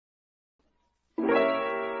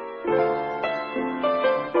Hello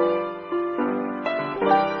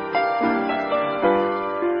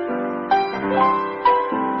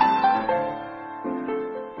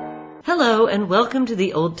and welcome to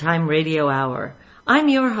the Old Time Radio Hour. I'm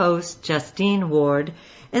your host, Justine Ward,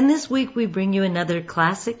 and this week we bring you another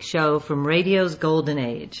classic show from radio's golden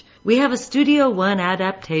age. We have a Studio One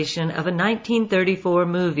adaptation of a 1934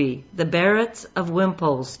 movie, The Barretts of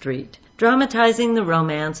Wimpole Street, dramatizing the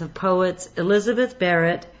romance of poets Elizabeth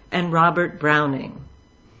Barrett and Robert Browning.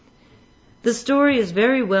 The story is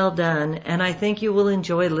very well done, and I think you will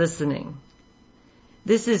enjoy listening.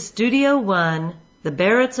 This is Studio One, The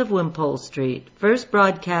Barretts of Wimpole Street, first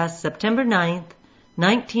broadcast September 9th,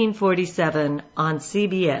 1947 on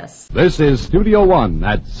CBS. This is Studio One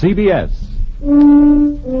at CBS.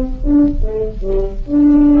 Oh,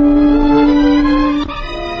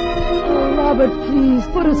 Robert, please,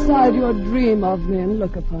 put aside your dream of me and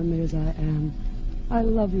look upon me as I am. I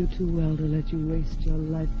love you too well to let you waste your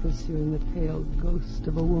life pursuing the pale ghost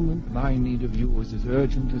of a woman. My need of you is as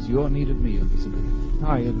urgent as your need of me, Elizabeth.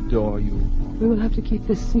 I adore you. We will have to keep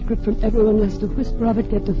this secret from everyone lest a whisper of it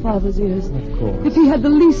get to Father's ears. Of course. If he had the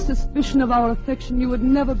least suspicion of our affection, you would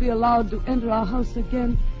never be allowed to enter our house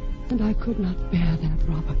again. And I could not bear that,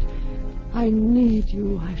 Robert. I need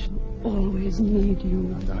you. I shall always need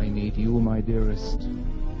you. And I need you, my dearest.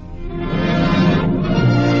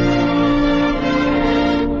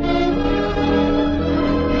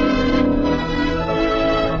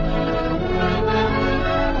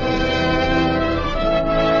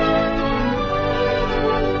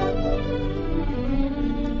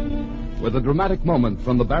 With a dramatic moment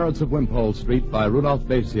from The Barretts of Wimpole Street by Rudolph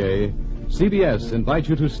Bessier, CBS invites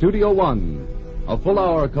you to Studio One, a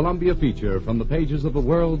full-hour Columbia feature from the pages of the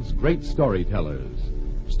world's great storytellers.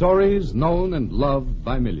 Stories known and loved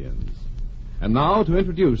by millions. And now, to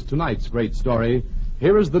introduce tonight's great story,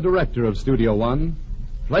 here is the director of Studio One,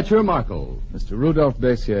 Fletcher Markle. Mr. Rudolph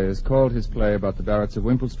Bessier has called his play about the Barretts of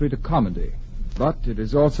Wimpole Street a comedy. But it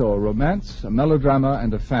is also a romance, a melodrama,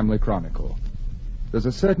 and a family chronicle. There's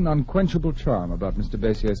a certain unquenchable charm about Mr.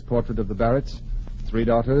 Bessier's portrait of the Barretts, 3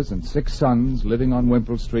 daughters and 6 sons living on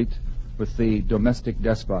Wimpole Street with the domestic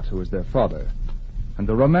despot who is their father. And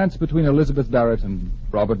the romance between Elizabeth Barrett and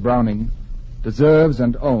Robert Browning deserves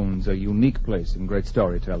and owns a unique place in great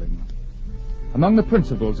storytelling. Among the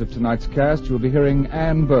principals of tonight's cast, you'll be hearing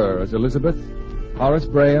Anne Burr as Elizabeth, Horace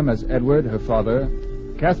Braham as Edward, her father,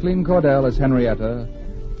 Kathleen Cordell as Henrietta,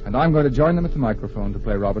 and I'm going to join them at the microphone to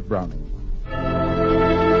play Robert Browning.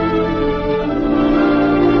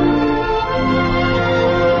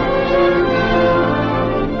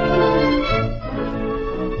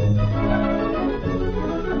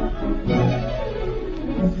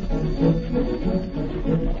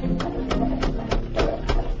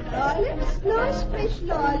 Nice fresh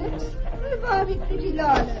lilacs. What about it, pretty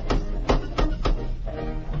lilacs?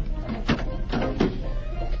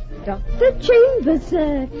 Dr. Chambers,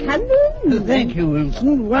 sir. Come in. Thank you,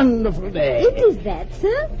 Wilson. Wonderful day. It is that,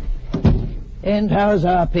 sir. And how's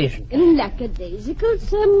our patient? Lackadaisical,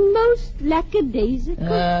 sir. Most lackadaisical.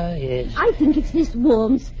 Yes. I think it's this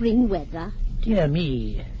warm spring weather. Dear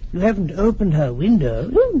me. You haven't opened her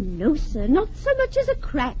window. Oh, no, sir. Not so much as a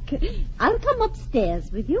crack. I'll come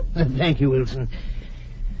upstairs with you. Thank you, Wilson.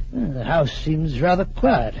 The house seems rather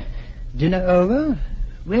quiet. Dinner over?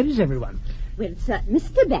 Where is everyone? Well, sir,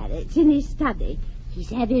 Mr. Barrett's in his study. He's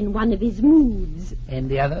having one of his moods. And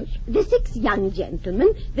the others? The 6 young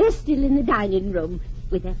gentlemen, they're still in the dining room.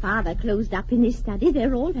 With their father closed up in his study,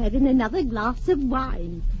 they're all having another glass of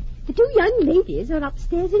wine. The 2 young ladies are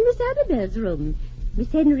upstairs in Miss Annabelle's room. Miss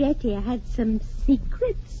Henrietta had some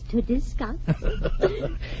secrets to discuss.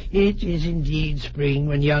 It is indeed spring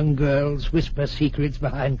when young girls whisper secrets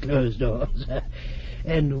behind closed doors.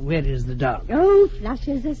 And where is the dog? Oh,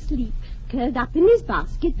 Flusher's asleep, curled up in his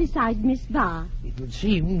basket beside Miss Barr. It would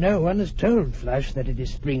seem no one has told Flush that it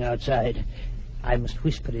is spring outside. I must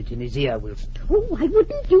whisper it in his ear, Wilson. Oh, I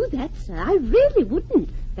wouldn't do that, sir. I really wouldn't.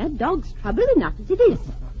 That dog's trouble enough as it is.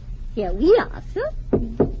 Here we are, sir.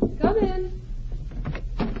 Come in.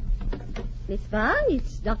 Miss Barr,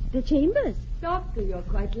 it's Dr. Chambers. Doctor, you're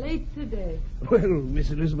quite late today. Well, Miss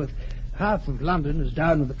Elizabeth, half of London is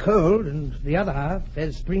down with the cold, and the other half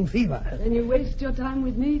has spring fever. Then you waste your time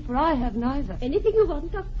with me, for I have neither. Anything you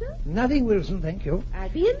want, Doctor? Nothing, Wilson, thank you. I'll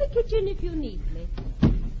be in the kitchen if you need me.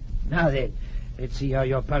 Now then, let's see how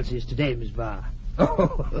your pulse is today, Miss Barr.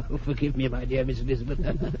 Oh, forgive me, my dear Miss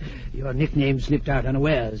Elizabeth. Your nickname slipped out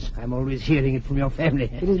unawares. I'm always hearing it from your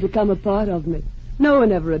family. It has become a part of me. No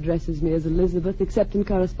one ever addresses me as Elizabeth except in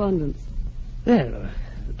correspondence. Well,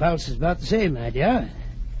 the pulse is about the same, my dear.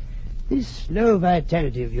 This low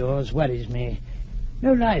vitality of yours worries me.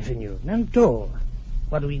 No life in you, none at all.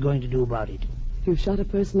 What are we going to do about it? If you shut a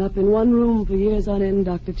person up in one room for years on end,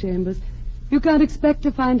 Dr. Chambers, you can't expect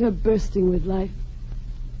to find her bursting with life.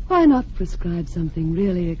 Why not prescribe something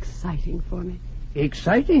really exciting for me?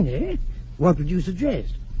 Exciting, eh? What would you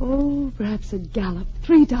suggest? Oh, perhaps a gallop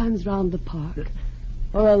 3 times round the park.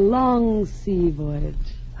 Or a long sea voyage.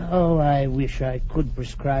 Oh, I wish I could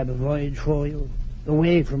prescribe a voyage for you.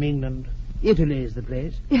 Away from England. Italy is the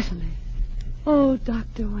place. Italy. Oh,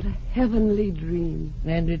 Doctor, what a heavenly dream.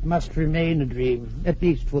 And it must remain a dream, at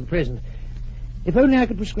least for the present. If only I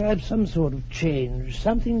could prescribe some sort of change,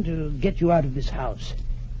 something to get you out of this house.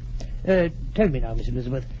 Tell me now, Miss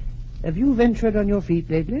Elizabeth, have you ventured on your feet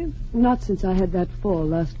lately? Not since I had that fall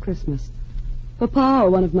last Christmas. Papa or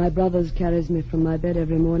one of my brothers carries me from my bed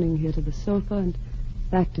every morning here to the sofa and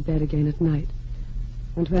back to bed again at night.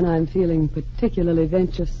 And when I'm feeling particularly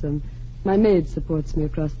venturesome, my maid supports me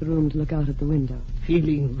across the room to look out at the window.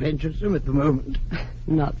 Feeling venturesome at the moment?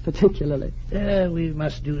 Not particularly. We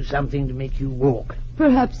must do something to make you walk.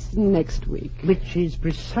 Perhaps next week. Which is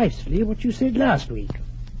precisely what you said last week.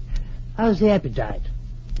 How's the appetite?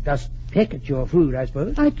 Just peck at your food, I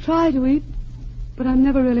suppose? I try to eat, but I'm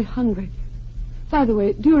never really hungry. By the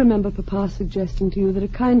way, do you remember Papa suggesting to you that a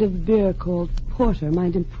kind of beer called porter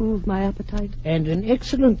might improve my appetite? And an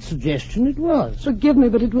excellent suggestion it was. Forgive me,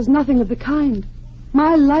 but it was nothing of the kind.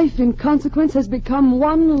 My life, in consequence, has become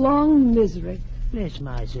one long misery. Bless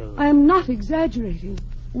my soul. I am not exaggerating.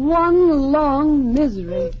 One long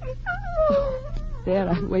misery. There,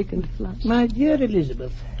 I wakened flushed. My dear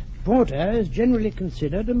Elizabeth, porter is generally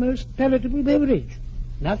considered a most palatable beverage.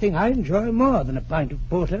 Nothing I enjoy more than a pint of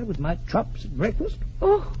porter with my chops at breakfast.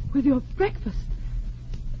 Oh, with your breakfast.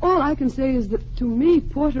 All I can say is that to me,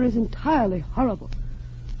 porter is entirely horrible.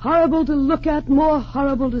 Horrible to look at, more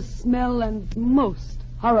horrible to smell, and most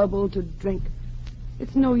horrible to drink.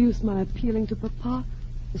 It's no use my appealing to Papa,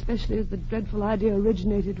 especially as the dreadful idea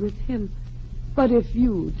originated with him. But if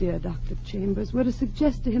you, dear Dr. Chambers, were to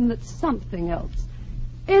suggest to him that something else,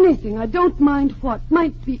 anything, I don't mind what,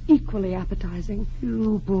 might be equally appetizing.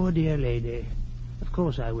 You poor dear lady. Of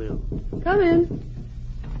course I will. Come in.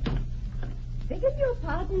 Begging your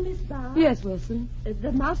pardon, Miss Barr. Yes, Wilson.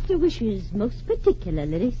 The master wishes most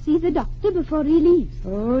particularly to see the doctor before he leaves.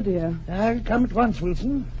 Oh, dear. I'll come at once,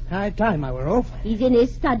 Wilson. High time I were off. He's in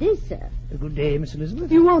his studies, sir. Good day, Miss Elizabeth.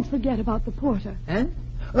 You won't forget about the porter. Huh?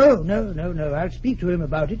 Oh, no. I'll speak to him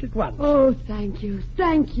about it at once. Oh, thank you.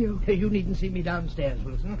 Thank you. You needn't see me downstairs,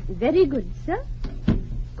 Wilson. Very good, sir.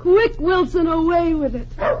 Quick, Wilson, away with it.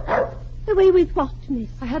 Away with what, miss?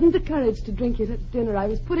 I hadn't the courage to drink it at dinner. I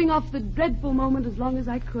was putting off the dreadful moment as long as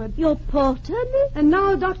I could. Your porter, miss? And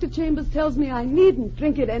now Dr. Chambers tells me I needn't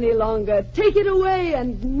drink it any longer. Take it away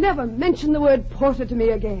and never mention the word porter to me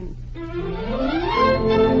again.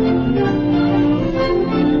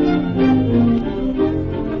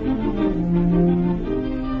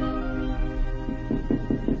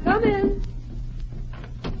 Come in.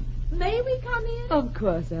 May we come in? Of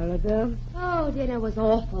course, Arabelle. Oh, dinner was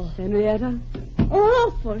awful. Henrietta?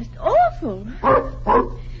 Awful. It's awful.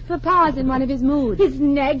 Papa's in one of his moods. His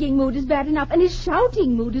nagging mood is bad enough, and his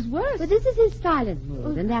shouting mood is worse. But this is his silent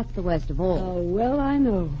mood, and that's the worst of all. Oh, well, I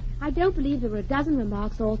know. I don't believe there were a dozen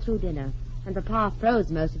remarks all through dinner, and Papa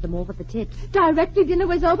froze most of them over the tips. Directly dinner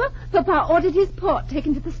was over, Papa ordered his port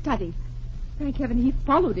taken to the study. Thank heaven he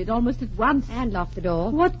followed it almost at once. And locked the door.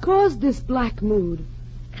 What caused this black mood?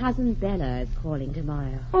 Cousin Bella is calling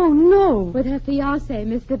tomorrow. Oh, no. With her fiancé,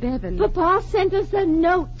 Mr. Bevan. Papa sent us a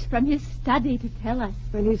note from his study to tell us.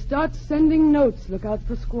 When he starts sending notes, look out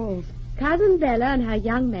for squalls. Cousin Bella and her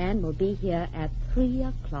young man will be here at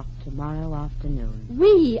 3:00 tomorrow afternoon.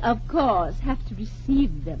 We, of course, have to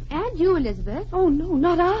receive them. And you, Elizabeth. Oh, no,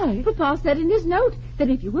 not I. Papa said in his note that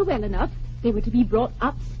if you were well enough, they were to be brought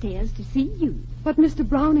upstairs to see you. But Mr.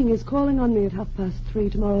 Browning is calling on me at 3:30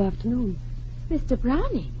 tomorrow afternoon. Mr.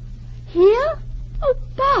 Browning? Here? Oh,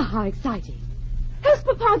 bah, how exciting. Has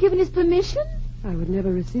Papa given his permission? I would never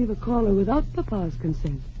receive a caller without Papa's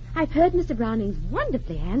consent. I've heard Mr. Browning's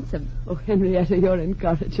wonderfully handsome. Oh, Henrietta, you're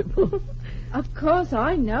incorrigible. Of course,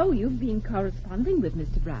 I know you've been corresponding with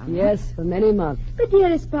Mr. Browning. Yes, for many months. But,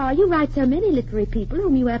 dearest Pa, you write so many literary people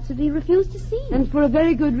whom you absolutely refuse to see. And for a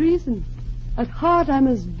very good reason. At heart, I'm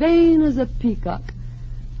as vain as a peacock.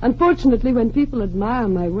 Unfortunately, when people admire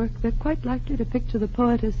my work, they're quite likely to picture the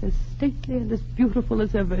poetess as stately and as beautiful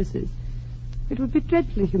as her verses. It would be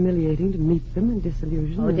dreadfully humiliating to meet them and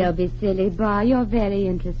disillusion them. Oh, don't be silly, Bar. You're very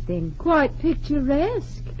interesting. Quite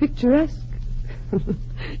picturesque. Picturesque?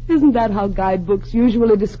 Isn't that how guidebooks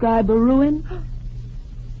usually describe a ruin?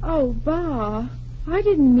 Oh, Bar, I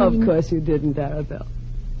didn't mean... Of course you didn't, Arabelle.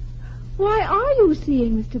 Why are you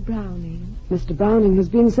seeing Mr. Browning? Mr. Browning has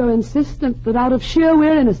been so insistent that out of sheer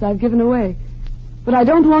weariness I've given away. But I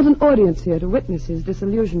don't want an audience here to witness his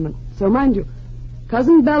disillusionment. So mind you,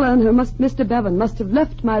 Cousin Bella and Mr. Bevan must have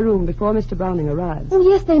left my room before Mr. Browning arrives. Oh,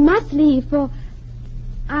 yes, they must leave, for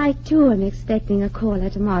I, too, am expecting a caller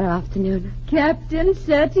tomorrow afternoon. Captain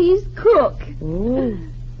Surtees' cook. Oh.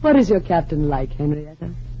 What is your captain like,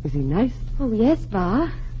 Henrietta? Is he nice? Oh, yes,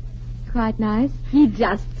 Bar. Quite nice. He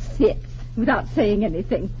just sits without saying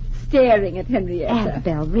anything, staring at Henrietta.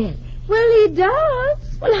 Annabelle, really? Well, he does.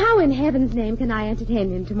 Well, how in heaven's name can I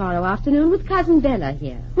entertain him tomorrow afternoon with Cousin Bella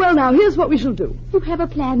here? Well, now, here's what we shall do. You have a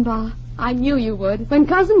plan, Bar? I knew you would. When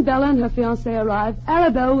Cousin Bella and her fiancé arrive,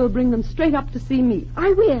 Arabelle will bring them straight up to see me.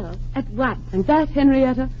 I will, at once. And that,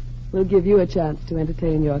 Henrietta, will give you a chance to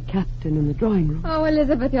entertain your captain in the drawing room. Oh,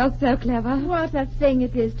 Elizabeth, you're so clever. What a thing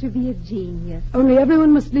it is to be a genius. Only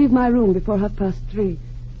everyone must leave my room before 3:30,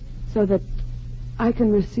 so that I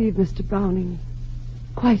can receive Mr. Browning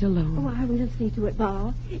quite alone. Oh, I will see to it,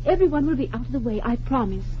 Bar. Everyone will be out of the way, I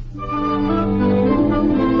promise.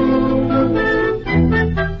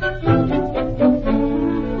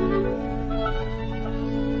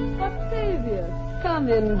 Octavius, come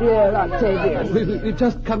in, dear Octavius. We've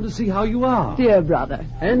just come to see how you are. Dear brother.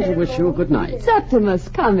 And to wish you a good night. Septimus,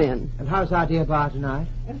 come in. And how's our dear Bar tonight?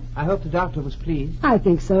 I hope the doctor was pleased. I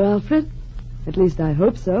think so, Alfred. At least I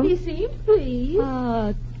hope so. He seemed pleased.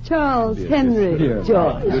 Ah, Charles, Henry, Dear.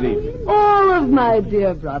 George. Good evening. All of my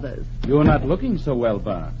dear brothers. You're not looking so well,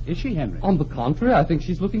 Bar. Is she, Henry? On the contrary, I think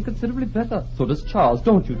she's looking considerably better. So does Charles,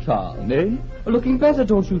 don't you, Charles? Nay? Looking better,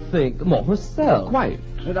 don't you think? More herself. Quite.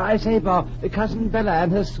 Should I say, Bar, Cousin Bella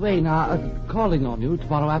and her swain are calling on you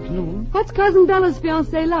tomorrow afternoon? What's Cousin Bella's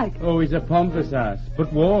fiancé like? Oh, he's a pompous ass,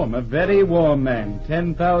 but warm, a very warm man.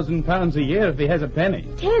 10,000 pounds a year if he has a penny.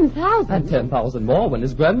 10,000? And 10,000 more when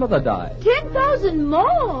his grandmother died. 10,000 more?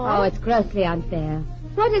 Oh, it's grossly unfair.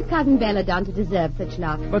 What has Cousin Bella done to deserve such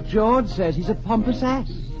luck? But George says he's a pompous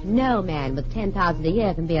ass. No man with 10,000 a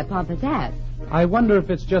year can be a pompous ass. I wonder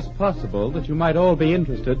if it's just possible that you might all be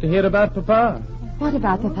interested to hear about Papa. What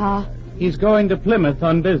about Papa? He's going to Plymouth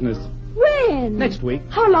on business. When? Next week.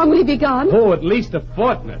 How long will he be gone? Oh, at least a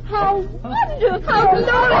fortnight. How wonderful! How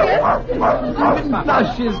glorious!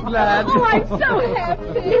 Now she's glad. Oh, I'm so happy.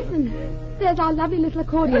 Listen, there's our lovely little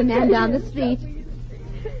accordion man down the street.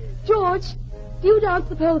 George, do you dance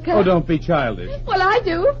the polka? Oh, don't be childish. Well, I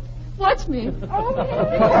do. Watch me. Papa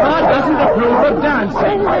doesn't approve of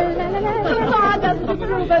dancing. Papa doesn't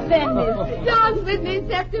approve of Venice. Dance with me,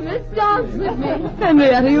 Septimus. Dance with me.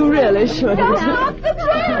 Henrietta, you really shouldn't. Stop the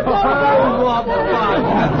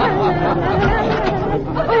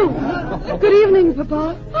Oh, good evening,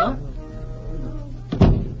 Papa.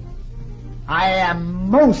 I am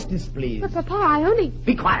most displeased. But, Papa, I only...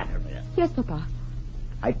 Be quiet, Henrietta. Yes, Papa.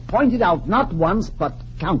 I pointed out not once, but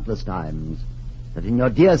countless times, that in your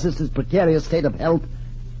dear sister's precarious state of health,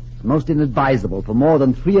 it's most inadvisable for more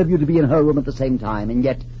than 3 of you to be in her room at the same time, and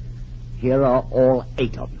yet here are all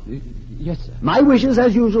 8 of you. Yes, sir. My wishes,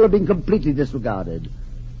 as usual, have been completely disregarded.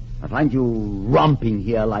 I find you romping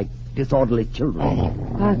here like disorderly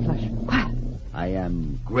children. Quiet, Flush. Quiet. I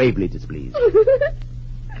am gravely displeased.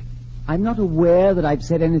 I'm not aware that I've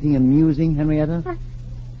said anything amusing, Henrietta.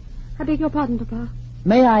 I beg your pardon, Papa.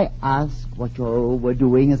 May I ask what you were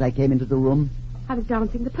doing as I came into the room? I was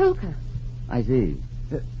dancing the polka. I see.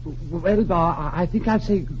 Well, Bar, I think I'd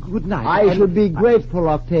say good night. I should be grateful,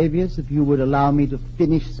 Octavius, if you would allow me to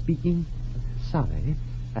finish speaking. Sorry.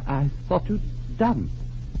 I thought you'd done.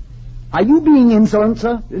 Are you being insolent,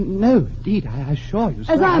 sir? No, indeed, I assure you,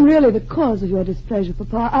 sir. As I'm really the cause of your displeasure,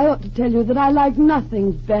 Papa, I ought to tell you that I like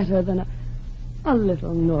nothing better than a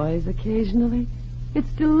little noise occasionally. It's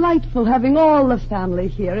delightful having all the family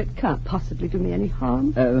here. It can't possibly do me any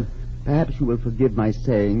harm. Perhaps you will forgive my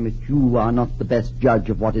saying that you are not the best judge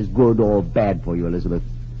of what is good or bad for you, Elizabeth.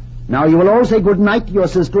 Now, you will all say good night to your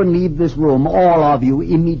sister and leave this room, all of you,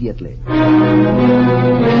 immediately.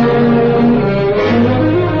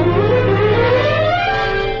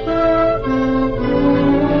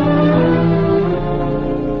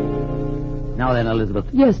 Now then, Elizabeth.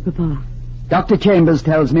 Yes, Papa. Dr. Chambers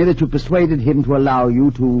tells me that you persuaded him to allow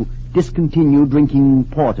you to discontinue drinking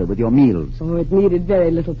porter with your meals. Oh, it needed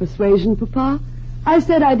very little persuasion, Papa. I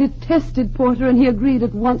said I detested porter, and he agreed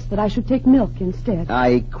at once that I should take milk instead.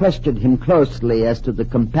 I questioned him closely as to the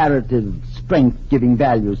comparative strength-giving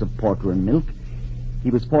values of porter and milk. He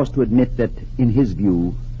was forced to admit that, in his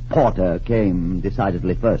view, porter came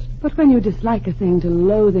decidedly first. But when you dislike a thing to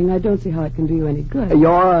loathing, I don't see how it can do you any good.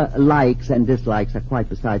 Your likes and dislikes are quite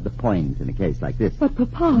beside the point in a case like this. But,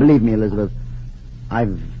 Papa... Believe me, Elizabeth,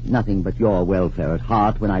 I've nothing but your welfare at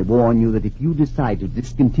heart when I warn you that if you decide to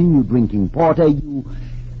discontinue drinking porter, you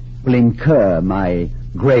will incur my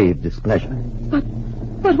grave displeasure. But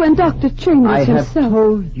when Dr. Chambers himself... I have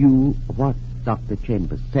told you what Dr.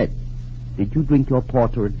 Chambers said. Did you drink your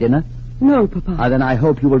porter at dinner? No, Papa. Then I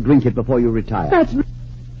hope you will drink it before you retire. That's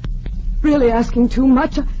really asking too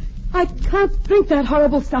much. I can't drink that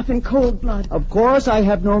horrible stuff in cold blood. Of course, I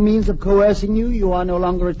have no means of coercing you. You are no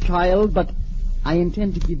longer a child, but I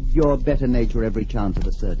intend to give your better nature every chance of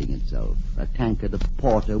asserting itself. A tankard of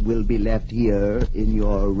porter will be left here in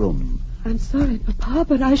your room. I'm sorry, Papa,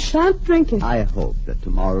 but I shan't drink it. I hope that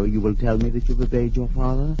tomorrow you will tell me that you've obeyed your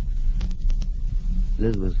father.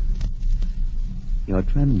 Elizabeth, you're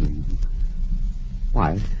trembling.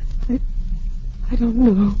 Why? I don't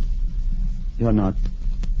know. You're not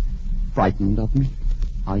frightened of me,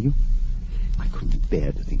 are you? I couldn't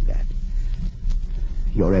bear to think that.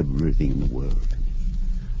 You're everything in the world.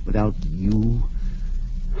 Without you,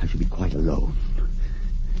 I should be quite alone.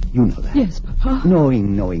 You know that. Yes, Papa.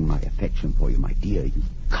 Knowing my affection for you, my dear, you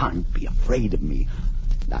can't be afraid of me.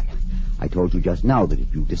 I told you just now that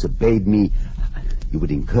if you disobeyed me, you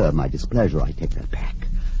would incur my displeasure. I take that back.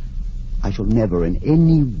 I shall never in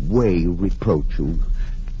any way reproach you.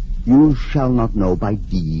 You shall not know by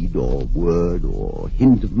deed or word or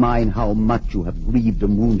hint of mine how much you have grieved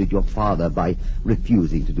and wounded your father by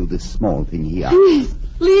refusing to do this small thing he asked.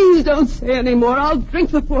 Please don't say any more. I'll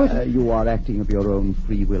drink the porter. You are acting of your own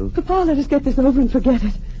free will. Papa, let us get this over and forget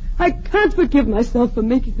it. I can't forgive myself for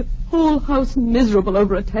making the whole house miserable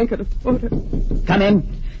over a tankard of porter. Come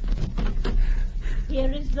in.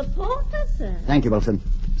 Here is the porter, sir. Thank you, Wilson.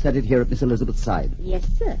 Set it here at Miss Elizabeth's side. Yes,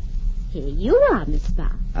 sir. Here you are, Miss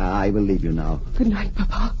Barr. I will leave you now. Good night,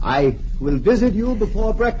 Papa. I will visit you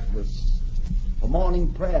before breakfast for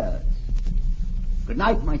morning prayers. Good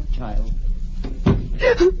night, my child.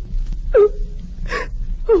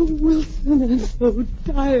 Oh, Wilson, I'm so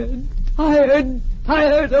tired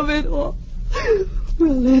of it all.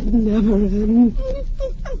 Will it never end?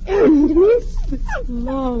 And, Miss? This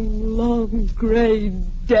long, grey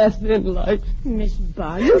death in life. Miss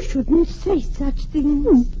Barr, you shouldn't say such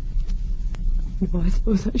things. No, I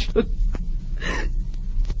suppose I should.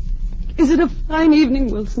 Is it a fine evening,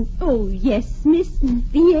 Wilson? Oh, yes, Miss.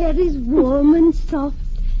 The air is warm and soft.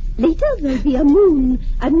 Later there'll be a moon,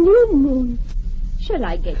 a new moon. Shall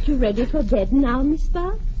I get you ready for bed now, Miss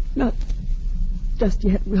Barr? Not just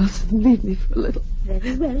yet, Wilson. Leave me for a little.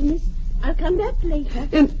 Very well, Miss. I'll come back later.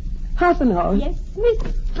 In half an hour? Yes, Miss.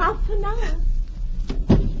 Half an hour.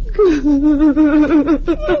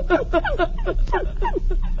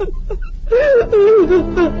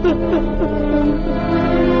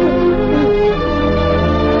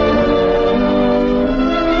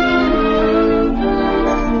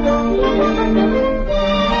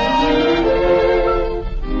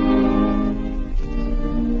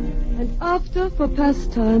 And after, for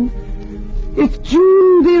pastime, if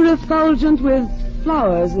June be refulgent with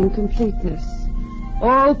flowers in completeness,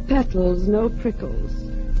 all petals, no prickles,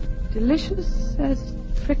 delicious as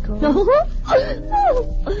trickle.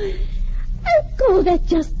 I call that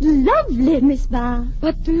just lovely, Miss Barr.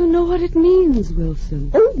 But do you know what it means, Wilson?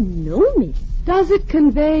 Oh, no, Miss. Does it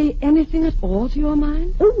convey anything at all to your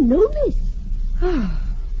mind? Oh, no, Miss. Ah,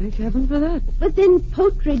 thank heaven for that. But then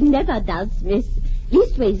poetry never does, Miss.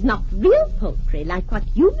 Leastways, not real poetry, like what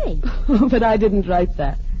you make. Oh, but I didn't write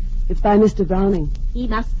that. It's by Mr. Browning. He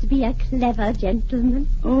must be a clever gentleman.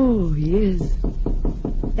 Oh, he is.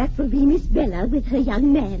 That will be Miss Bella with her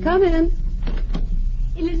young man. Come in.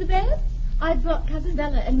 Elizabeth, I've brought Cousin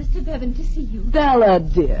Bella and Mr. Bevan to see you. Bella,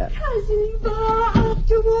 dear. Cousin Barr,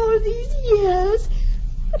 after all these years.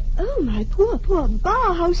 But, oh, my poor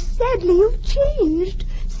Barr, how sadly you've changed.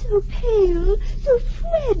 So pale, so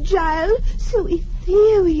fragile, so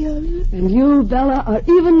ethereal. And you, Bella, are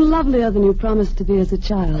even lovelier than you promised to be as a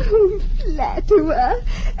child. Flatterer.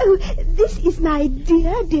 Oh, this is my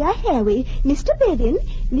dear Harry, Mr. Bevan,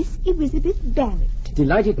 Miss Elizabeth Barrett.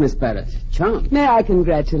 Delighted, Miss Barrett. Charmed. May I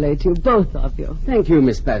congratulate you, both of you. Thank you,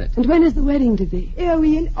 Miss Barrett. And when is the wedding to be?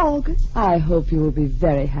 Early in August. I hope you will be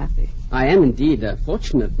very happy. I am indeed a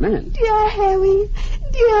fortunate man. Dear Harry,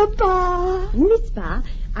 dear Barr. Miss Barr,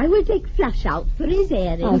 I will take Flush out for his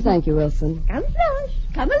airing. Oh, thank you, Wilson. Come, Flush.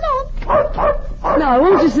 Come along. Now,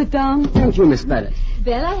 won't you sit down? Thank you, Miss Barrett.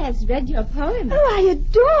 Bella has read your poem. Oh, I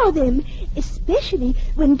adore them, especially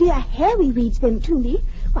when dear Harry reads them to me.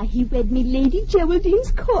 Why, he read me Lady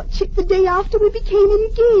Geraldine's Courtship the day after we became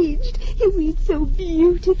engaged. He reads so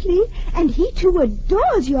beautifully, and he too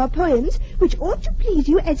adores your poems, which ought to please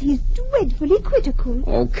you as he's dreadfully critical.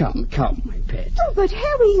 Oh, come, my pet. Oh, but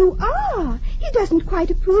Harry, you are. He doesn't quite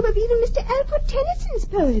approve of even Mr. Alfred Tennyson's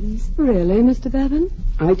poems. Really, Mr. Bevan?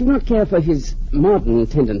 I do not care for his modern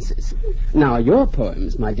tendencies. Now, your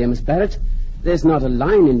poems, my dear Miss Barrett, there's not a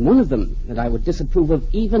line in one of them that I would disapprove of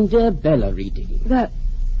even dear Bella reading.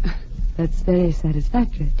 That's very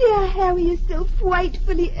satisfactory. Dear Harry is so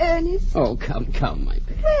frightfully earnest. Oh, come, my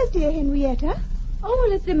pet. Where's dear Henrietta? Oh,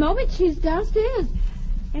 well, at the moment she's downstairs,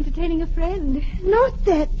 entertaining a friend. Not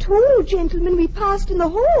that tall gentleman we passed in the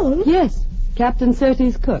hall. Yes, Captain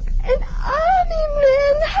Surtees' cook. An army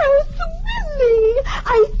man, how thrilling!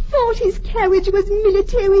 I thought his carriage was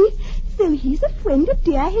military. So he's a friend of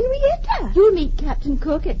dear Henrietta. You'll meet Captain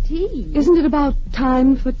Cook at tea. Isn't it about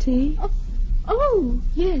time for tea? Oh,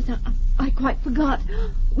 yes, I quite forgot.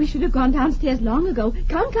 We should have gone downstairs long ago.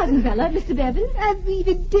 Come, Cousin Bella, Mr. Bevan.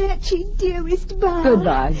 Arrivederci, dearest Bar.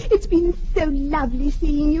 Goodbye. It's been so lovely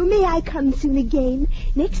seeing you. May I come soon again?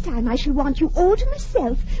 Next time I shall want you all to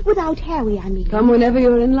myself, without Harry, I mean. Come whenever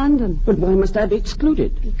you're in London. But why must I be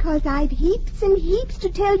excluded? Because I've heaps and heaps to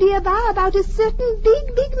tell dear Bar about a certain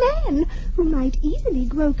big man who might easily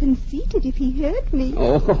grow conceited if he heard me.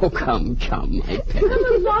 Oh, come, my pet. Come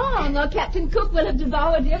along, or Captain Cook will have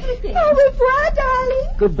devoured everything. Au revoir,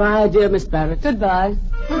 darling. Goodbye, dear Miss Barrett. Goodbye.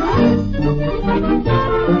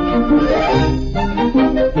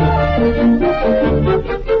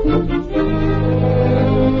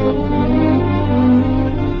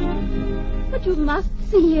 But you must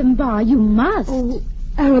see him, Bar. You must. Oh,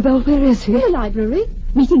 Arabelle, where is he? In the library,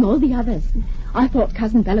 meeting all the others. I thought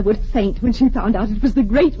Cousin Bella would faint when she found out it was the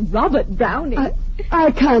great Robert Browning.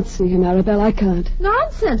 I can't see him, Arabelle. I can't.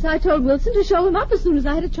 Nonsense. I told Wilson to show him up as soon as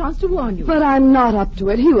I had a chance to warn you. But I'm not up to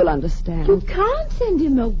it. He will understand. You can't send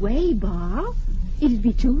him away, Bar. It'd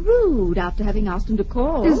be too rude after having asked him to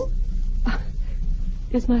call.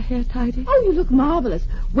 Is my hair tidy? Oh, you look marvelous.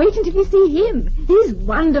 Wait until you see him. He's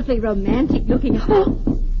wonderfully romantic looking.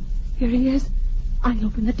 Oh, here he is. I'll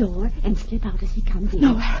open the door and slip out as he comes in.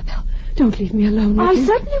 No, Arabelle. Don't leave me alone with I him.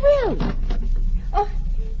 certainly will. Oh,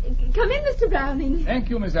 come in, Mr. Browning. Thank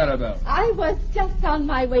you, Miss Arabelle. I was just on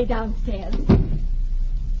my way downstairs.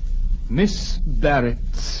 Miss Barrett.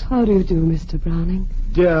 How do you do, Mr. Browning?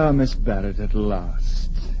 Dear Miss Barrett, at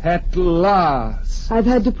last. At last. I've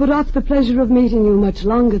had to put off the pleasure of meeting you much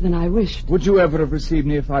longer than I wished. Would you ever have received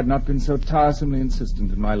me if I'd not been so tiresomely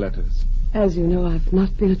insistent in my letters? As you know, I've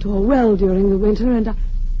not been at all well during the winter, and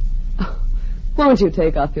won't you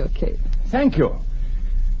take off your cape? Thank you.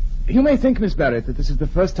 You may think, Miss Barrett, that this is the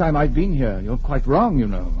first time I've been here. You're quite wrong, you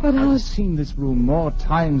know. But I've seen this room more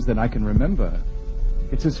times than I can remember.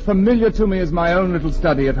 It's as familiar to me as my own little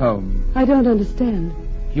study at home. I don't understand.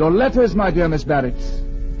 Your letters, my dear Miss Barrett,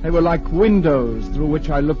 they were like windows through which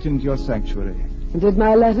I looked into your sanctuary. And did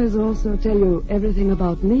my letters also tell you everything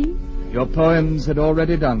about me? Your poems had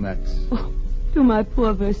already done that. Oh, do my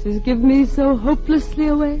poor verses give me so hopelessly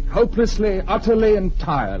away? Hopelessly, utterly,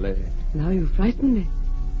 entirely. Now you frighten me.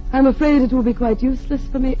 I'm afraid it will be quite useless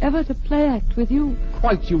for me ever to play act with you.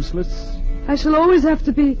 Quite useless. I shall always have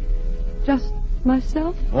to be just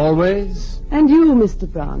myself. Always? And you,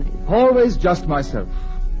 Mr. Browning. Always just myself.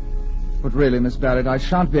 But really, Miss Barrett, I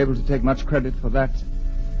shan't be able to take much credit for that.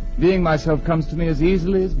 Being myself comes to me as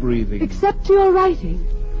easily as breathing. Except your writing.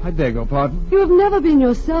 I beg your pardon? You have never been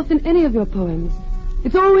yourself in any of your poems.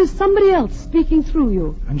 It's always somebody else speaking through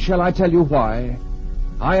you. And shall I tell you why?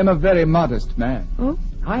 I am a very modest man. Oh?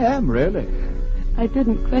 I am, really. I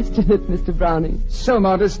didn't question it, Mr. Browning. So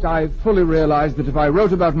modest, I fully realized that if I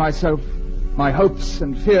wrote about myself, my hopes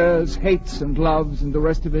and fears, hates and loves and the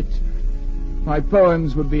rest of it, my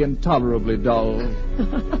poems would be intolerably dull.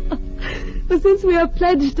 But since we are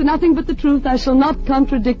pledged to nothing but the truth, I shall not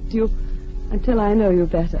contradict you until I know you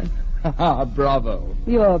better. Bravo.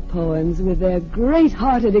 Your poems, with their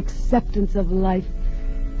great-hearted acceptance of life,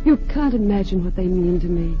 you can't imagine what they mean to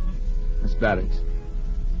me. Miss Barrett,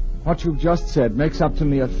 what you've just said makes up to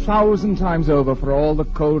me 1,000 times over for all the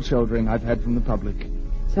cold shouldering I've had from the public.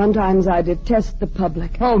 Sometimes I detest the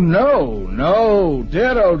public. Oh, no,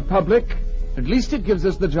 dear old public. At least it gives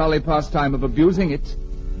us the jolly pastime of abusing it.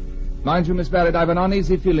 Mind you, Miss Barrett, I've an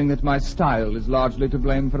uneasy feeling that my style is largely to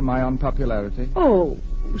blame for my unpopularity. Oh,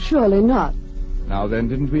 surely not. Now then,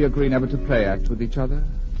 didn't we agree never to play act with each other?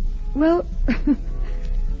 Well,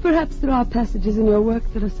 perhaps there are passages in your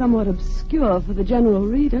work that are somewhat obscure for the general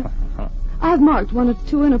reader. I've marked 1 or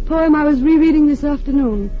 2 in a poem I was rereading this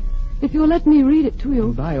afternoon. If you'll let me read it to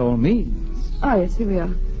you. By all means. Ah, yes, here we are.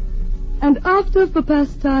 And after, for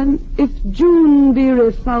pastime, if June be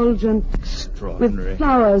refulgent, Extraordinary. with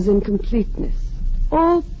flowers in completeness,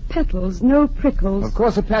 all petals, no prickles, Of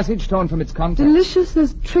course, a passage torn from its context. delicious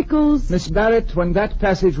as trickles. Miss Barrett, when that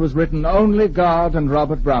passage was written, only God and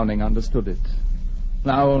Robert Browning understood it.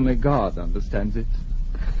 Now only God understands it.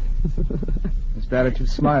 Miss Barrett, you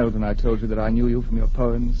smiled when I told you that I knew you from your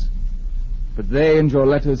poems. But they and your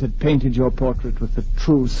letters had painted your portrait with the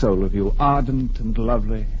true soul of you, ardent and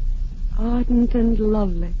lovely. Ardent and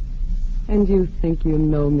lovely. And you think you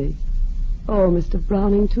know me. Oh, Mr.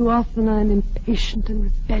 Browning, too often I'm impatient and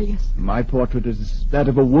rebellious. My portrait is that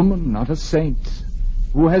of a woman, not a saint.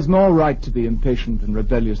 Who has more right to be impatient and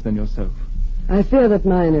rebellious than yourself? I fear that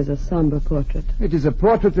mine is a somber portrait. It is a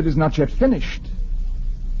portrait that is not yet finished.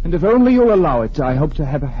 And if only you'll allow it, I hope to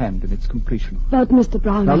have a hand in its completion. But, Mr.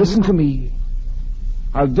 Browning... Now listen to me.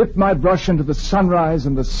 I'll dip my brush into the sunrise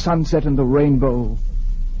and the sunset and the rainbow.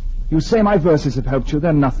 You say my verses have helped you.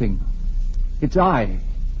 They're nothing. It's I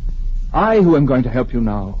who am going to help you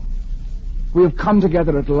now. We have come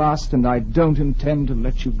together at last, and I don't intend to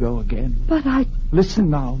let you go again. But I... Listen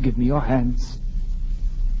now. Give me your hands.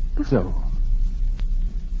 So.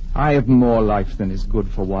 I have more life than is good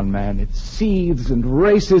for one man. It seethes and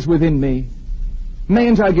races within me.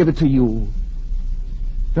 Mayn't I give it to you?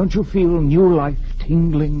 Don't you feel new life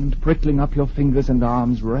tingling and prickling up your fingers and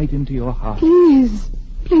arms right into your heart? Please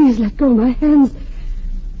let go of my hands.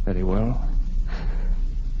 Very well.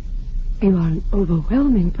 You are an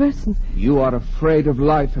overwhelming person. You are afraid of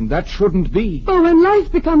life, and that shouldn't be. Oh, when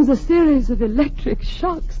life becomes a series of electric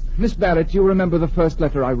shocks. Miss Barrett, you remember the first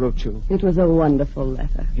letter I wrote you? It was a wonderful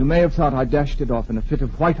letter. You may have thought I dashed it off in a fit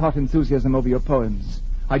of white-hot enthusiasm over your poems.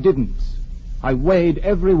 I didn't. I weighed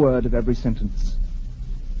every word of every sentence.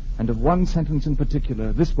 And of one sentence in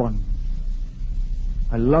particular, this one.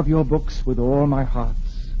 I love your books with all my heart.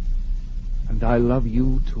 And I love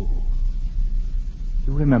you, too.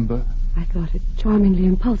 You remember? I thought it charmingly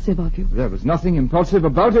impulsive of you. There was nothing impulsive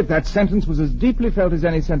about it. That sentence was as deeply felt as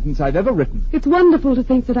any sentence I've ever written. It's wonderful to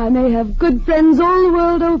think that I may have good friends all the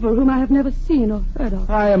world over whom I have never seen or heard of.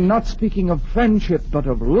 I am not speaking of friendship, but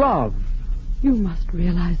of love. You must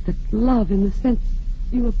realize that love, in the sense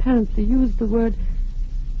you apparently used the word,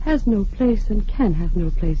 has no place and can have no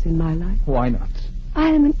place in my life. Why not? I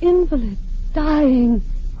am an invalid, dying.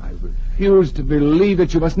 I refuse to believe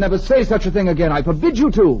it. You must never say such a thing again. I forbid you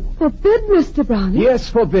to. Forbid, Mr. Browning? Yes,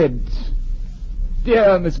 forbid.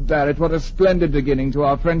 Dear Miss Barrett, what a splendid beginning to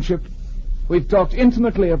our friendship. We've talked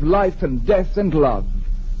intimately of life and death and love.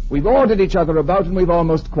 We've ordered each other about and we've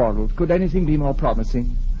almost quarreled. Could anything be more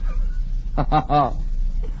promising?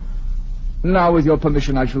 Now, with your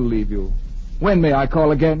permission, I shall leave you. When may I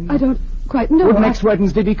call again? I don't quite know. Would next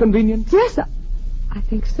Wednesday be convenient? Yes, I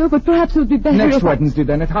think so, but perhaps it would be better Next Wednesday,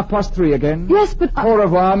 then, at 3:30 again? Yes, but... Au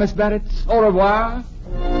revoir, Miss Barrett. Au revoir.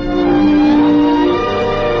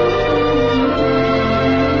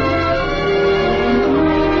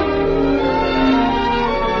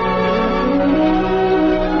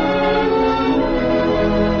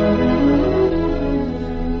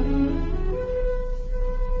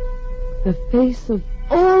 The face of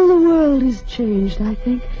all the world is changed, I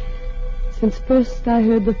think. Since first I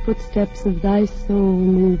heard the footsteps of thy soul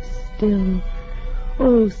move still,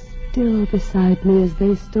 oh, still beside me as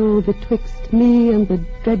they stole betwixt me and the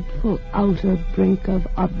dreadful outer brink of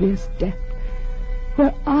obvious death,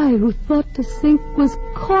 where I, who thought to sink, was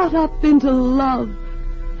caught up into love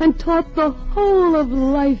and taught the whole of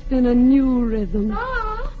life in a new rhythm.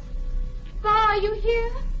 Pa, are you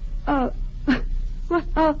here?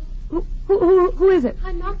 What, who is it?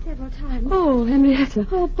 I knocked several times. Oh, Henrietta.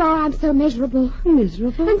 Oh, Pa, I'm so miserable.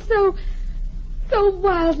 Miserable? And so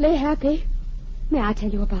wildly happy. May I tell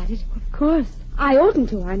you about it? Of course. I oughtn't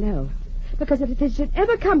to, I know. Because if it should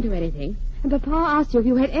ever come to anything, and Papa asked you if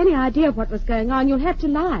you had any idea of what was going on, you'll have to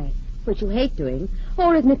lie, which you hate doing,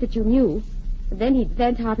 or admit that you knew. But then he'd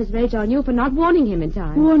vent half his rage on you for not warning him in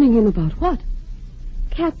time. Warning him about what?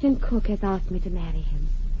 Captain Cook has asked me to marry him.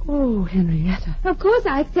 Oh, Henrietta. Of course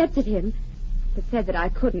I accepted him, but said that I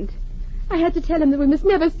couldn't. I had to tell him that we must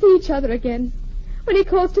never see each other again. When he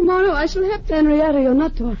calls tomorrow, I shall have to... Henrietta, you're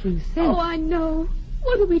not talking sense. Oh, I know.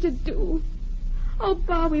 What are we to do? Oh,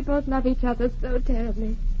 Pa, we both love each other so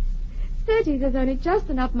terribly. Sergis has only just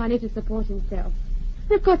enough money to support himself.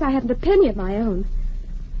 And of course I haven't a penny of my own.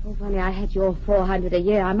 Oh, if only I had your $400 a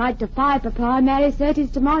year, I might defy Papa and marry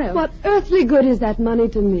Sergis tomorrow. What earthly good is that money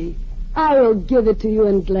to me? I will give it to you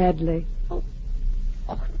and gladly. Oh,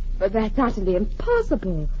 but that's utterly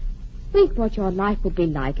impossible. Think what your life would be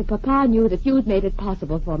like if Papa knew that you'd made it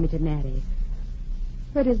possible for me to marry.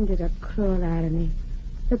 But isn't it a cruel irony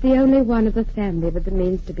that the only one of the family with the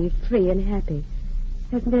means to be free and happy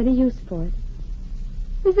hasn't any use for it?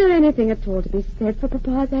 Is there anything at all to be said for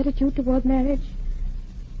Papa's attitude toward marriage?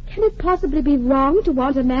 Can it possibly be wrong to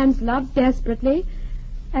want a man's love desperately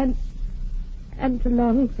and to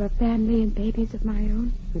long for a family and babies of my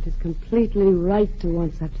own? It is completely right to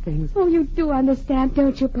want such things. Oh, you do understand,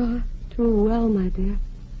 don't you, Pa? Too well, my dear.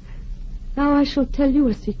 Now I shall tell you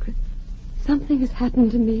a secret. Something has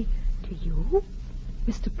happened to me. To you?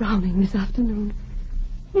 Mr. Browning this afternoon.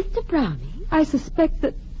 Mr. Browning? I suspect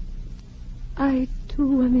that I,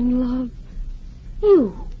 too, am in love.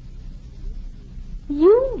 You?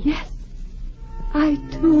 You? Yes. I,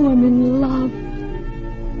 too, am in love.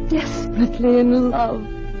 Desperately in love.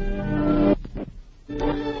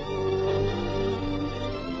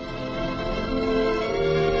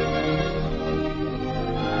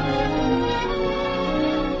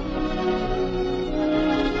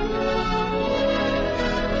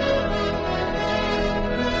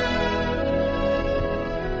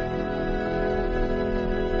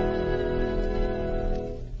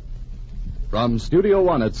 From Studio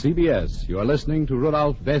One at CBS, you are listening to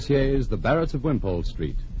Rudolph Bessier's The Barretts of Wimpole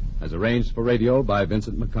Street, as arranged for radio by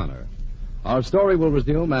Vincent McConnor. Our story will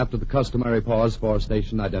resume after the customary pause for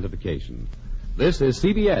station identification. This is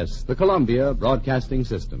CBS, the Columbia Broadcasting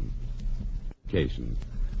System.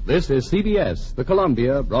 This is CBS, the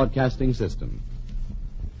Columbia Broadcasting System.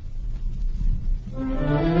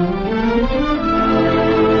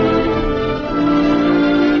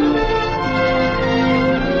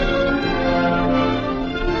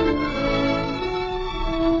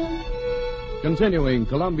 Continuing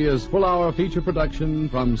Columbia's full-hour feature production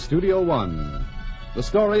from Studio One, the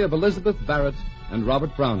story of Elizabeth Barrett and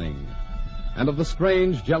Robert Browning, and of the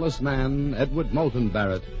strange, jealous man, Edward Moulton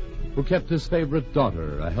Barrett, who kept his favorite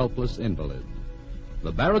daughter a helpless invalid.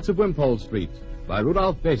 The Barretts of Wimpole Street by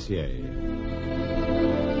Rudolph Bessier.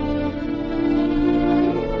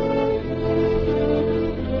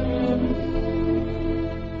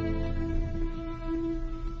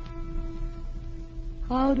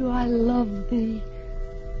 How do I love thee?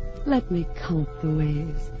 Let me count the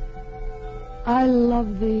ways. I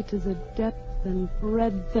love thee to the depth and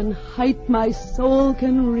breadth and height my soul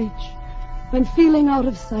can reach, when feeling out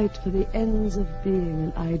of sight for the ends of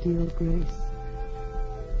being an ideal grace.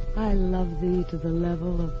 I love thee to the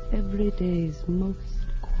level of every day's most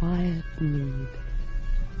quiet need,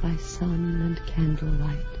 by sun and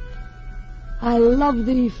candlelight. I love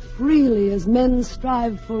thee freely as men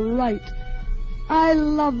strive for right. I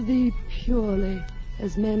love thee purely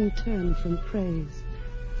as men turn from praise.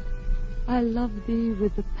 I love thee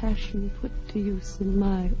with the passion put to use in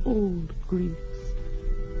my old griefs,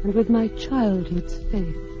 and with my childhood's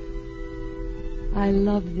faith. I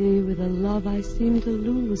love thee with a love I seem to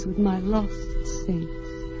lose with my lost saints.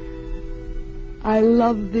 I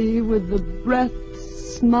love thee with the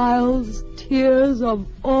breaths, smiles, tears of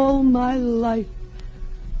all my life,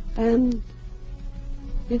 and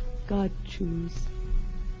if God choose,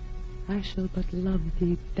 I shall but love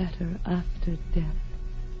thee better after death.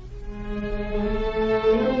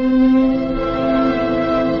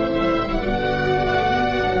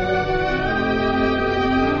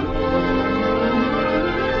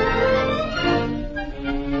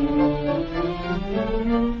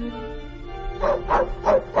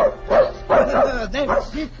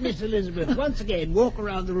 That's it, Miss Elizabeth. Once again, walk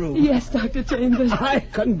around the room. Yes, Dr. Chambers. I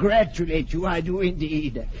congratulate you, I do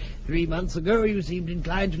indeed. 3 months ago, you seemed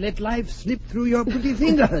inclined to let life slip through your pretty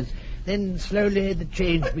fingers. Then slowly the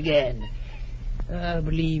change began.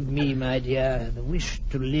 Believe me, my dear, the wish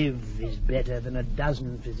to live is better than a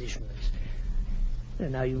dozen physicians.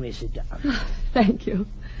 Now you may sit down. Thank you.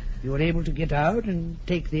 You are able to get out and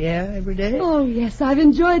take the air every day? Oh, yes. I've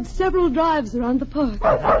enjoyed several drives around the park.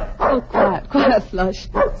 Oh, quiet, Flush.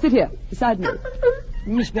 Sit here, beside me.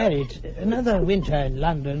 Miss Barrett, another winter in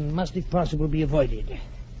London must, if possible, be avoided.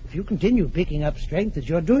 If you continue picking up strength as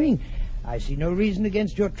you're doing, I see no reason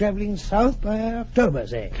against your traveling south by October,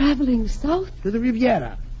 say. Traveling south? To the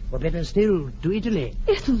Riviera. Or better still, to Italy.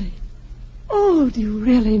 Italy? Oh, do you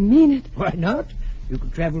really mean it? Why not? You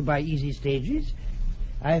could travel by easy stages.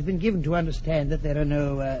 I have been given to understand that there are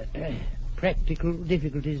no practical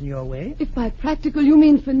difficulties in your way. If by practical you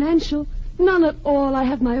mean financial, none at all. I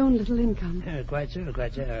have my own little income. Quite so.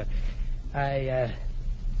 I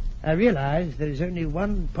realize there is only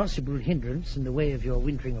one possible hindrance in the way of your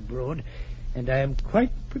wintering abroad, and I am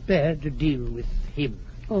quite prepared to deal with him.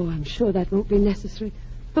 Oh, I'm sure that won't be necessary.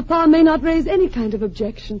 Papa may not raise any kind of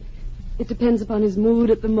objection. It depends upon his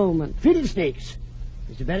mood at the moment. Fiddlesticks.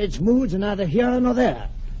 Mr. Barrett's moods are neither here nor there.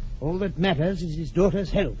 All that matters is his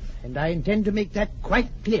daughter's health, and I intend to make that quite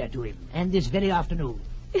clear to him, and this very afternoon.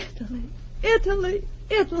 Italy, Italy,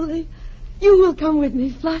 Italy. You will come with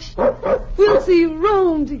me, Flush. We'll see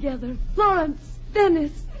Rome together, Florence,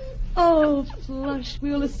 Venice. Oh, Flush,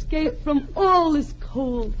 we will escape from all this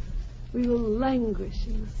cold. We will languish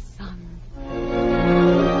in the sun.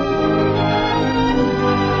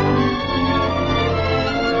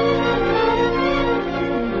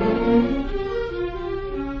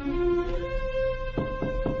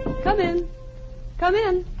 Come in. Come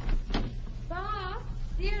in. Bob,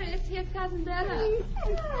 dearest, here's Cousin Bella. Darling.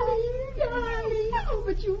 Oh,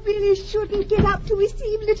 but you really shouldn't get up to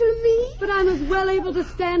receive little me. But I'm as well able to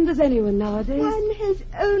stand as anyone nowadays. One has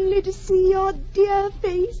only to see your dear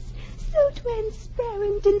face, so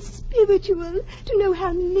transparent and spiritual, to know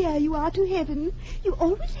how near you are to heaven. You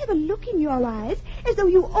always have a look in your eyes as though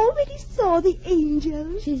you already saw the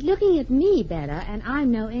angels. She's looking at me, Bella, and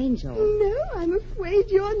I'm no angel. No, I'm afraid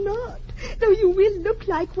you're not, though you will look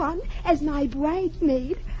like one as my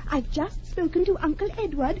bridesmaid. I've just spoken to Uncle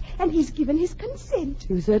Edward, and he's given his consent.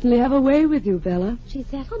 You certainly have a way with you, Bella. She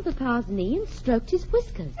sat on Papa's knee and stroked his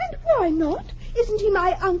whiskers. And why not? Isn't he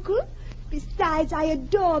my uncle? Besides, I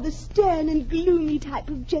adore the stern and gloomy type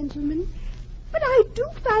of gentleman. But I do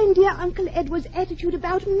find dear Uncle Edward's attitude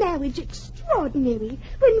about marriage extraordinary,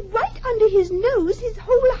 when right under his nose his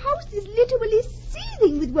whole house is literally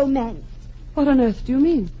seething with romance. What on earth do you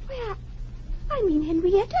mean? Well, I mean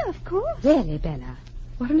Henrietta, of course. Really, Bella?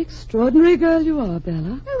 What an extraordinary girl you are,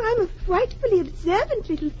 Bella. Oh, I'm a frightfully observant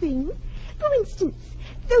little thing. For instance,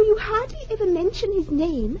 though you hardly ever mention his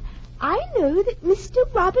name, I know that Mr.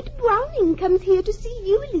 Robert Browning comes here to see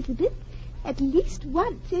you, Elizabeth, at least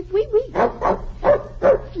once every week.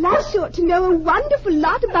 Flush ought to know a wonderful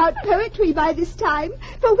lot about poetry by this time,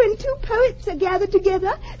 for when two poets are gathered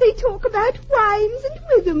together, they talk about rhymes and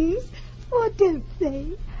rhythms. Or don't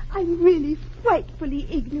they? I'm really frightfully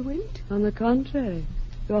ignorant. On the contrary,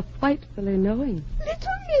 you're frightfully knowing.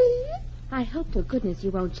 Little me? I hope to goodness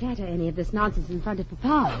you won't chatter any of this nonsense in front of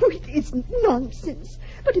Papa. Oh, it isn't nonsense.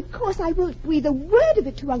 But of course I won't breathe a word of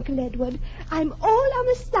it to Uncle Edward. I'm all on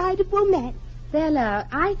the side of romance. Bella,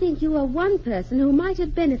 I think you are one person who might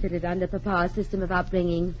have benefited under Papa's system of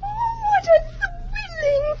upbringing. Oh, what a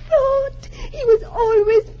thrilling thought! He was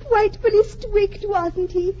always frightfully strict,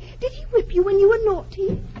 wasn't he? Did he whip you when you were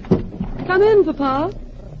naughty? Come in, Papa.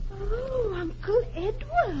 Oh, Uncle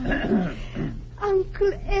Edward.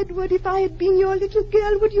 Uncle Edward, if I had been your little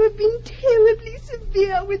girl, would you have been terribly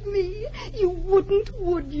severe with me? You wouldn't,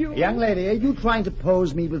 would you? Young lady, are you trying to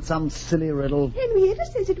pose me with some silly riddle? Henrietta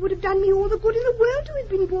says it would have done me all the good in the world to have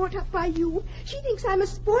been brought up by you. She thinks I'm a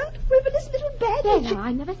spoiled, frivolous little baggage. Bella,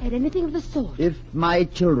 I never said anything of the sort. If my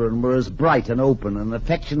children were as bright and open and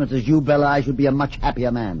affectionate as you, Bella, I should be a much happier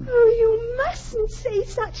man. Oh, you mustn't say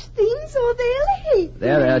such things or they'll hate me.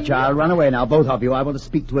 There, child. Run away now, both of you. I want to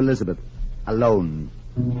speak to Elizabeth. Alone.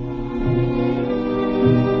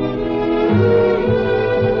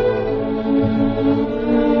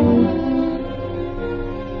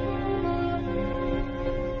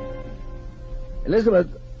 Elizabeth,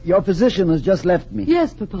 your physician has just left me.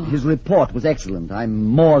 Yes, Papa. His report was excellent. I'm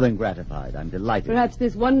more than gratified. I'm delighted. Perhaps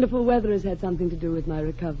this wonderful weather has had something to do with my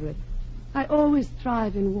recovery. I always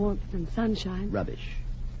thrive in warmth and sunshine. Rubbish.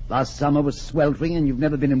 Last summer was sweltering, and you've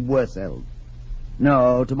never been in worse health.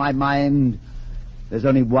 No, to my mind, there's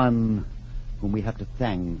only one whom we have to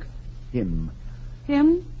thank. Him.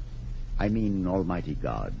 Him? I mean Almighty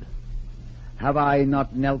God. Have I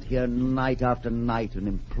not knelt here night after night and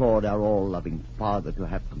implored our all-loving Father to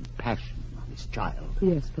have compassion on his child?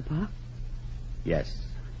 Yes, Papa. Yes.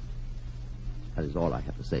 That is all I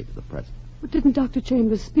have to say for the present. But didn't Dr.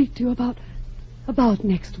 Chambers speak to you about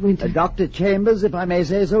next winter? Dr. Chambers, if I may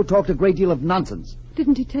say so, talked a great deal of nonsense.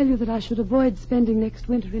 Didn't he tell you that I should avoid spending next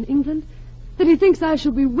winter in England? That he thinks I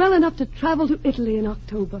shall be well enough to travel to Italy in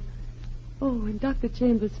October? Oh, when Dr.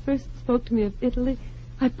 Chambers first spoke to me of Italy,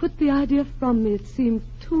 I put the idea from me. It seemed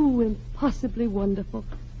too impossibly wonderful.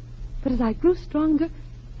 But as I grew stronger,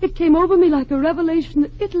 it came over me like a revelation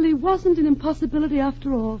that Italy wasn't an impossibility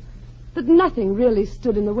after all. That nothing really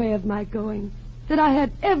stood in the way of my going. That I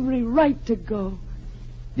had every right to go.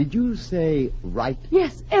 Did you say right?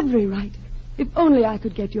 Yes, every right. If only I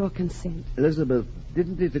could get your consent. Elizabeth,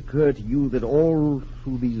 didn't it occur to you that all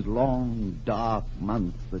through these long, dark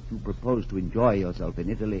months that you proposed to enjoy yourself in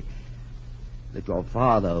Italy, that your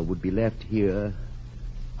father would be left here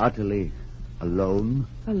utterly alone?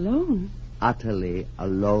 Alone? Utterly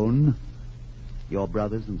alone. Your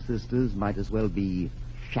brothers and sisters might as well be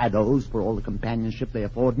shadows for all the companionship they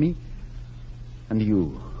afford me. And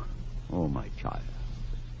you, oh, my child,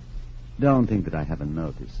 don't think that I haven't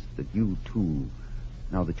noticed that you, too,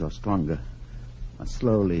 now that you're stronger, are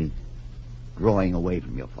slowly drawing away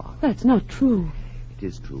from your father. That's not true. It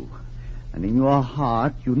is true. And in your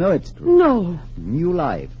heart, you know it's true. No. New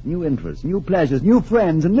life, new interests, new pleasures, new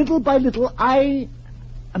friends, and little by little, I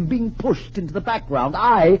am being pushed into the background.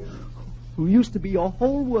 I, who used to be your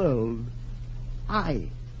whole world. I,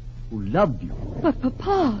 who loved you. But,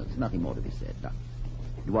 Papa... There's nothing more to be said. Now,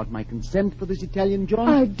 you want my consent for this Italian jaunt?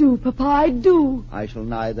 I do, Papa, I do. I shall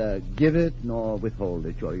neither give it nor withhold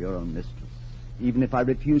it. You're your own mistress. Even if I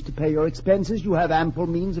refuse to pay your expenses, you have ample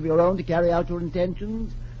means of your own to carry out your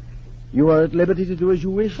intentions. You are at liberty to do as you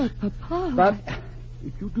wish. But, Papa... But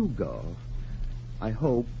if you do go, I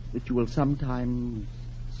hope that you will sometimes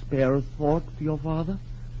spare a thought for your father.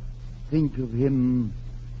 Think of him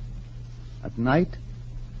at night,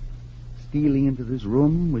 stealing into this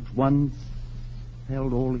room which once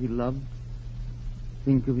held all he loved.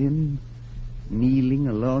 Think of him kneeling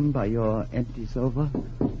alone by your empty sofa.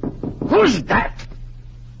 Who's that?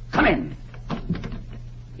 Come in.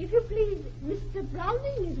 If you please, Mr.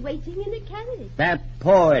 Browning is waiting in a carriage. That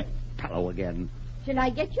poet fellow again. Shall I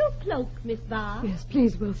get your cloak, Miss Barr? Yes,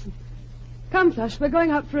 please, Wilson. Come, Flush, we're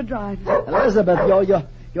going out for a drive. Elizabeth,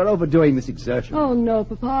 you're overdoing this exertion. Oh, no,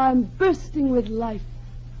 Papa, I'm bursting with life.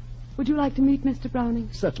 Would you like to meet Mr. Browning?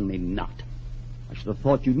 Certainly not. I should have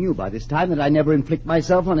thought you knew by this time that I never inflict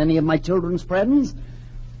myself on any of my children's friends.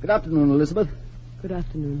 Good afternoon, Elizabeth. Good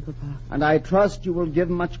afternoon, Papa. And I trust you will give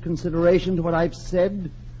much consideration to what I've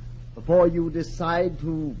said before you decide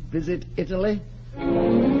to visit Italy.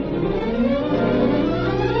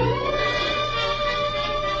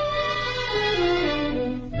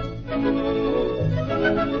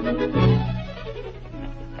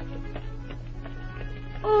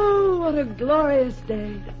 Oh, what a glorious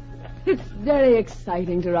day. It's very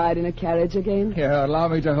exciting to ride in a carriage again. Here, allow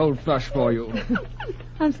me to hold Flush for you.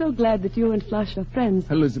 I'm so glad that you and Flush are friends.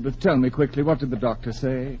 Elizabeth, tell me quickly, what did the doctor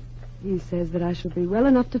say? He says that I shall be well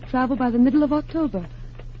enough to travel by the middle of October,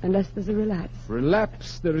 unless there's a relapse.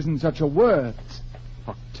 Relapse? There isn't such a word.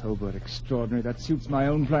 October, extraordinary. That suits my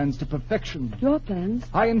own plans to perfection. Your plans?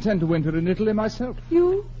 I intend to winter in Italy myself.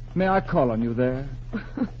 You? May I call on you there?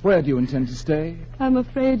 Where do you intend to stay? I'm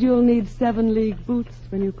afraid you'll need 7-league boots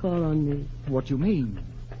when you call on me. What do you mean?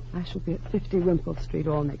 I shall be at 50 Wimpole Street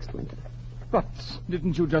all next winter. But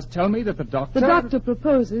didn't you just tell me that the doctor... The doctor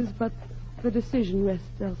proposes, but the decision rests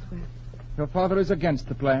elsewhere. Your father is against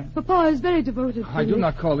the plan? Papa is very devoted to I do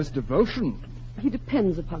not call this devotion. He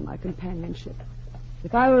depends upon my companionship.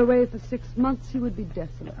 If I were away for 6 months, he would be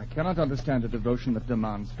desolate. I cannot understand a devotion that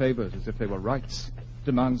demands favors as if they were rights.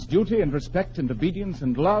 Demands duty and respect and obedience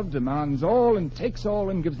and love, demands all and takes all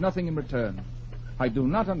and gives nothing in return. I do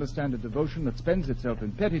not understand a devotion that spends itself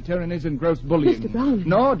in petty tyrannies and gross bullying. Mr. Browning.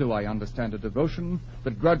 Nor do I understand a devotion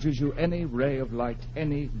that grudges you any ray of light,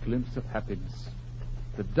 any glimpse of happiness.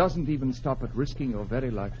 That doesn't even stop at risking your very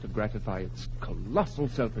life to gratify its colossal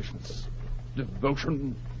selfishness.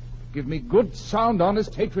 Devotion. Give me good, sound,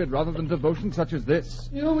 honest hatred rather than devotion such as this.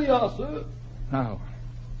 Here we are, sir. Now,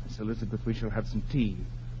 Miss Elizabeth, we shall have some tea,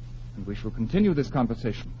 and we shall continue this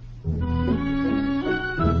conversation.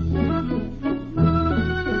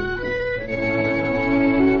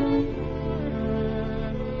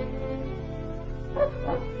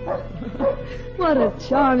 What a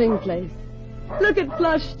charming place. Look at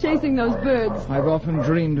Flush chasing those birds. I've often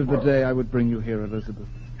dreamed of the day I would bring you here, Elizabeth.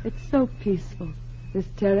 It's so peaceful, this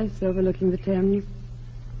terrace overlooking the Thames.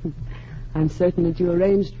 I'm certain that you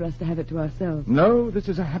arranged for us to have it to ourselves. No, this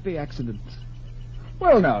is a happy accident.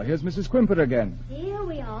 Well, now, here's Mrs. Quimper again. Here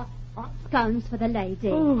we are. Hot scones for the lady.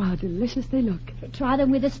 Oh, how delicious they look. Try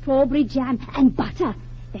them with a strawberry jam and butter.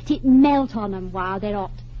 Let it melt on them while they're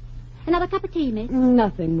hot. Another cup of tea, miss?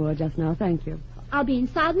 Nothing more just now, thank you. I'll be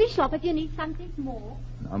inside my shop if you need something more.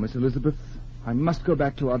 Now, Miss Elizabeth, I must go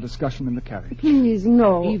back to our discussion in the carriage. Please,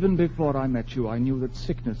 no. Even before I met you, I knew that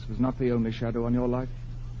sickness was not the only shadow on your life.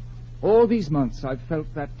 All these months, I've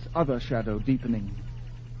felt that other shadow deepening.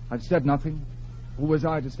 I've said nothing. Who was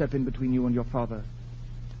I to step in between you and your father?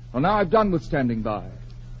 Well, now I've done with standing by.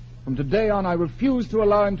 From today on, I refuse to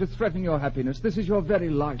allow him to threaten your happipiness. This is your very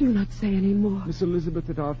life. Do not say any more. Miss Elizabeth,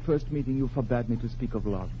 at our first meeting, you forbade me to speak of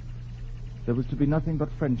love. There was to be nothing but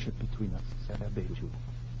friendship between us, and I obeyed you.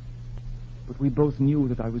 But we both knew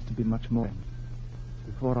that I was to be much more.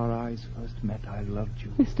 Before our eyes first met, I loved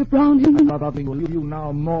you. Mr. Browning. I love you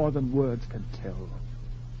now more than words can tell.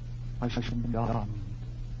 I shall be gone.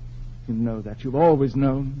 You know that. You've always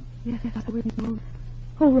known. Yes, I've always known.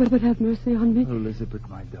 Oh, Robert, have mercy on me. Elizabeth,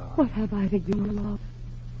 my darling. What have I to give you, love?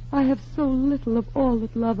 I have so little of all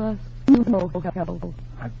that love us. You know how.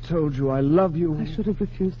 I've told you I love you. I should have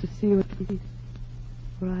refused to see you at least.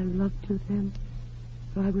 For I loved you then.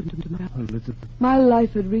 For I wouldn't have done Elizabeth. My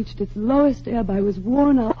life had reached its lowest ebb. I was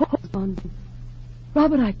worn out.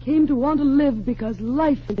 Robert, I came to want to live because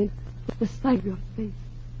life in it was the sight of your face,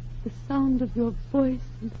 the sound of your voice,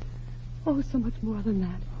 and so much more than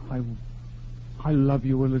that. I love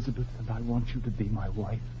you, Elizabeth, and I want you to be my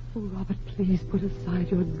wife. Oh, Robert, please put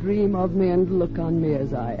aside your dream of me and look on me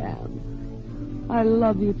as I am. I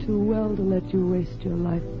love you too well to let you waste your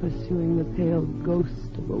life pursuing the pale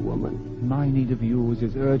ghost of a woman. My need of you is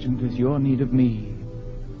as urgent as your need of me.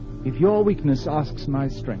 If your weakness asks my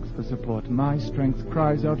strength for support, my strength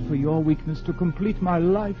cries out for your weakness to complete my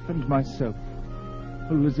life and myself.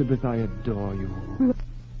 Elizabeth, I adore you.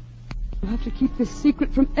 You have to keep this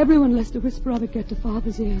secret from everyone lest a whisper of it get to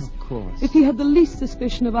Father's ears. Of course. If he had the least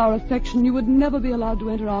suspicion of our affection, you would never be allowed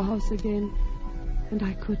to enter our house again. And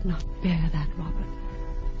I could not bear that, Robert.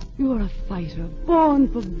 You are a fighter, born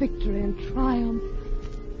for victory and triumph.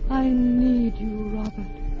 I need you, Robert.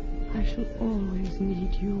 I shall always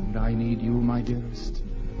need you. And I need you, my dearest.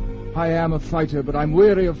 I am a fighter, but I'm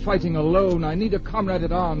weary of fighting alone. I need a comrade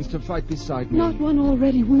at arms to fight beside me. Not one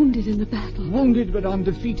already wounded in the battle. Wounded, but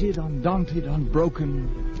undefeated, undaunted, unbroken.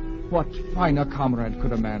 What finer comrade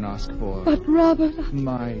could a man ask for? But, Robert...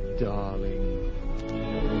 My darling...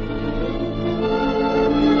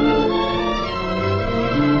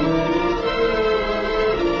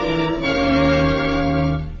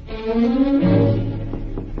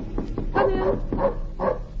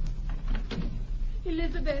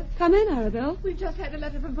 Elizabeth. Come in, Arabelle. We just had a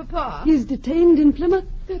letter from Papa. He's detained in Plymouth?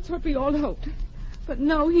 That's what we all hoped. But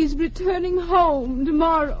no, he's returning home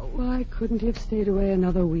tomorrow. Why couldn't he have stayed away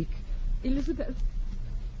another week? Elizabeth,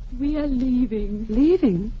 we are leaving.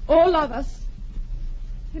 Leaving? All of us.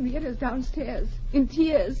 Henrietta's downstairs, in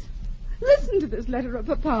tears. Listen to this letter of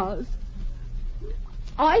Papa's.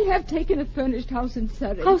 I have taken a furnished house in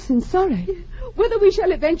Surrey. House in Surrey? Whether we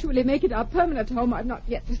shall eventually make it our permanent home, I've not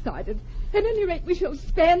yet decided. At any rate, we shall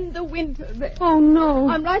spend the winter there. Oh, no.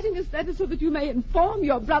 I'm writing this letter so that you may inform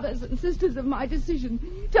your brothers and sisters of my decision.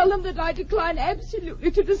 Tell them that I decline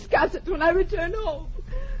absolutely to discuss it when I return home.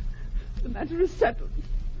 The matter is settled.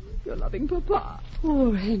 Your loving Papa.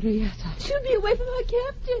 Poor Henrietta. She'll be away from her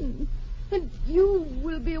captain. And you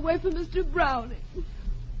will be away from Mr. Browning.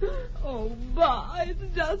 Oh, Ma, it's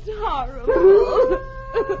just horrible.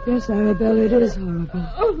 Yes, Arabelle, it is horrible.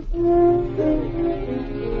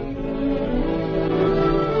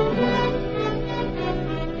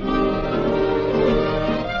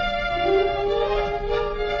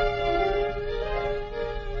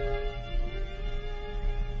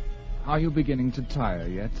 Are you beginning to tire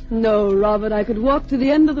yet? No, Robert, I could walk to the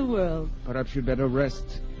end of the world. Perhaps you'd better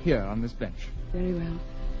rest here on this bench. Very well.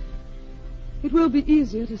 It will be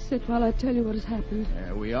easier to sit while I tell you what has happened.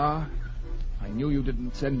 There we are. I knew you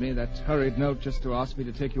didn't send me that hurried note just to ask me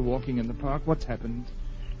to take you walking in the park. What's happened?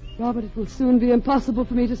 Robert, it will soon be impossible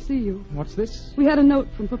for me to see you. What's this? We had a note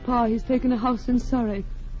from Papa. He's taken a house in Surrey.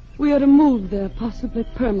 We are to move there, possibly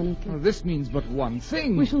permanently. Oh, this means but one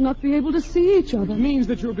thing. We shall not be able to see each other. It means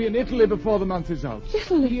that you'll be in Italy before the month is out.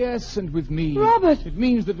 Italy? Yes, and with me. Robert! It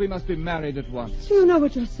means that we must be married at once. Do you know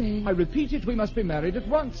what you're saying? I repeat it, we must be married at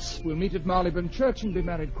once. We'll meet at Marylebone Church and be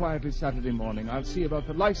married quietly Saturday morning. I'll see about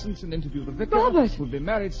the license and interview the vicar. Robert! We'll be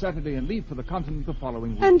married Saturday and leave for the continent the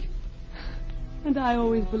following week. And I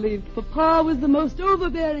always believed Papa was the most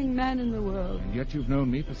overbearing man in the world. And yet you've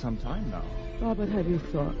known me for some time now. Robert, have you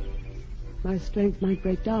thought? My strength might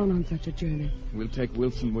break down on such a journey. We'll take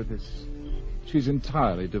Wilson with us. She's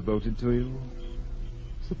entirely devoted to you.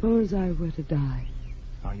 Suppose I were to die.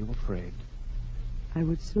 Are you afraid? I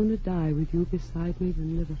would sooner die with you beside me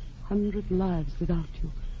than live 100 lives without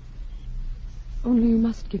you. Only you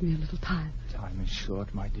must give me a little time. Time is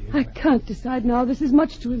short, my dear. I can't decide now. This is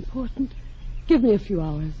much too important. Give me a few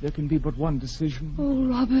hours. There can be but one decision. Oh,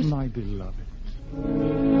 Robert. My beloved.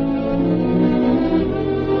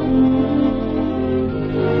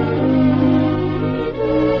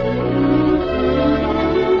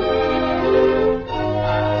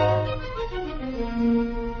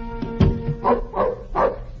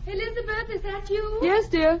 Elizabeth, is that you? Yes,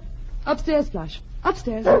 dear. Upstairs, Flush.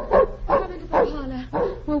 Upstairs. Come into the parlor.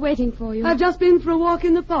 We're waiting for you. I've just been for a walk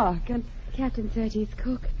in the park, and... Captain 30's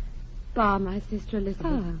cook. Bar, my sister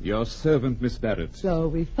Elizabeth. Your servant, Miss Barrett. So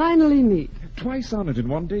we finally meet. Twice honored in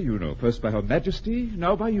one day, you know. First by Her Majesty,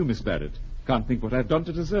 now by you, Miss Barrett. Can't think what I've done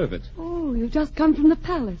to deserve it. Oh, you've just come from the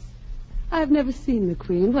palace. I've never seen the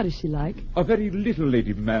Queen. What is she like? A very little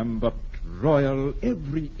lady, ma'am, but royal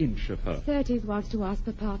every inch of her. Surtees wants to ask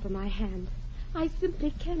Papa for my hand. I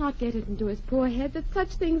simply cannot get it into his poor head that such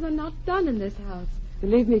things are not done in this house.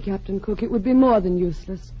 Believe me, Captain Cook, it would be more than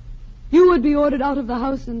useless. You would be ordered out of the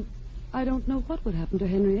house, and I don't know what would happen to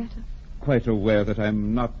Henrietta. Quite aware that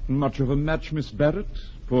I'm not much of a match, Miss Barrett.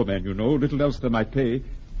 Poor man, you know, little else than I pay.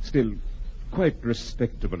 Still, quite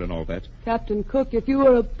respectable and all that. Captain Cook, if you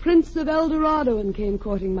were a prince of El Dorado and came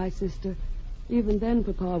courting my sister, even then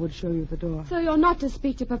Papa would show you the door. So you're not to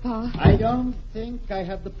speak to Papa? I don't think I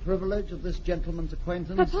have the privilege of this gentleman's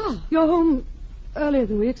acquaintance. Papa, you're home earlier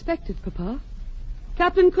than we expected, Papa.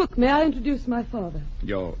 Captain Cook, may I introduce my father?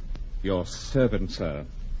 Your servant, sir.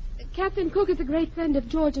 Captain Cook is a great friend of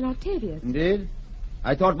George and Octavia's. Indeed?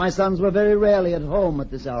 I thought my sons were very rarely at home at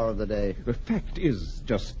this hour of the day. The fact is,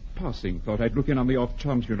 just passing, thought I'd look in on the off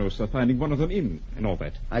chance, you know, sir, finding one of them in and all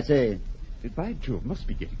that. I say. By Jove, must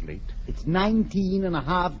be getting late. It's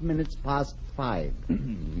 19.5 minutes past 5.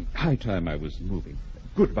 High time I was moving.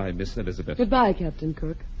 Goodbye, Miss Elizabeth. Goodbye, Captain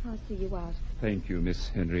Cook. I'll see you out. Thank you, Miss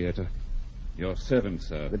Henrietta. Your servant,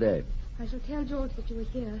 sir. Good day. I shall tell George that you were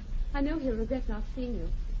here. I know he'll regret not seeing you.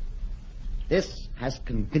 This has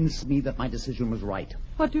convinced me that my decision was right.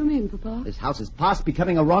 What do you mean, Papa? This house is past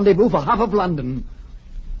becoming a rendezvous for half of London.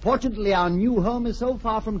 Fortunately, our new home is so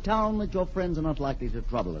far from town that your friends are not likely to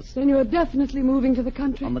trouble us. Then you're definitely moving to the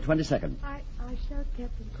country? On the 22nd. I showed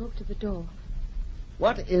Captain Cook to the door.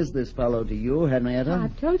 What is this fellow to you, Henrietta?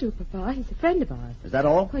 I've told you, Papa. He's a friend of ours. Is that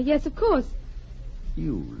all? Well, yes, of course.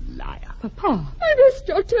 You liar. Papa. Ernest,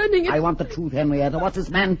 you're turning it. I want the truth, Henrietta. What's this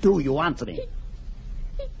man do? You answer me.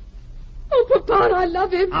 Oh, Papa, I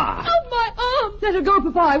love him. Ah. Oh, my arm. Let her go,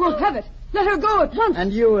 Papa. I won't have it. Let her go at once.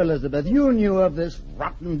 And you, Elizabeth, you knew of this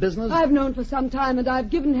rotten business? I've known for some time, and I've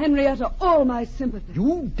given Henrietta all my sympathy.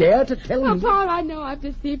 You dare to tell me? Papa, I know I've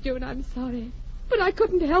deceived you, and I'm sorry. But I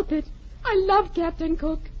couldn't help it. I love Captain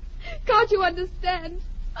Cook. Can't you understand?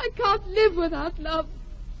 I can't live without love.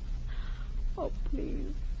 Oh,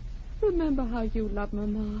 please. Remember how you loved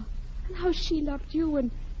Mama, and how she loved you,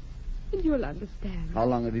 and you'll understand. How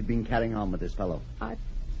long have you been carrying on with this fellow? I've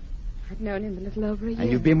known him a little over a year. And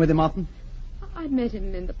you've been with him often? I met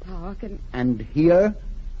him in the park, and... And here?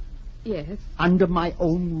 Yes. Under my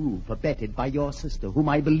own roof, abetted by your sister, whom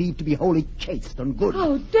I believe to be wholly chaste and good.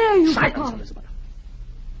 How dare you, Silence, Papa. Elizabeth.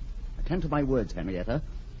 Attend to my words, Henrietta.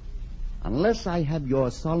 Unless I have your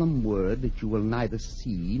solemn word that you will neither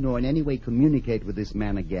see nor in any way communicate with this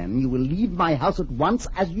man again, you will leave my house at once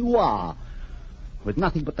as you are, with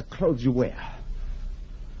nothing but the clothes you wear.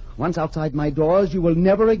 Once outside my doors, you will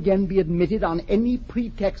never again be admitted on any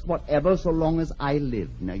pretext whatever so long as I live.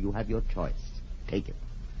 Now, you have your choice. Take it.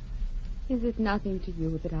 Is it nothing to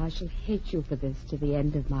you that I shall hate you for this to the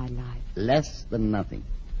end of my life? Less than nothing.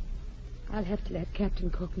 I'll have to let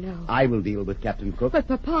Captain Cook know. I will deal with Captain Cook. But,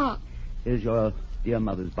 Papa... Here's your dear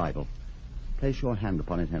mother's Bible. Place your hand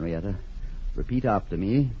upon it, Henrietta. Repeat after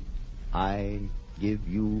me. I give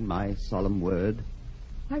you my solemn word.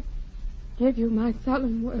 I give you my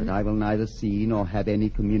solemn word. That I will neither see nor have any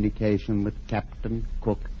communication with Captain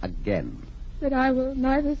Cook again. That I will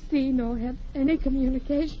neither see nor have any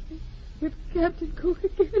communication with Captain Cook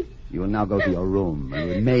again. You will now go to your room and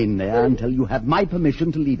remain there until you have my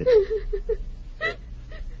permission to leave it.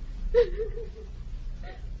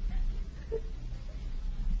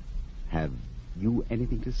 Have you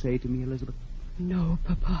anything to say to me, Elizabeth? No,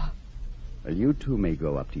 Papa. Well, you too may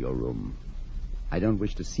go up to your room. I don't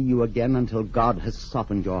wish to see you again until God has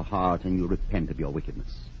softened your heart and you repent of your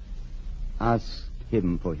wickedness. Ask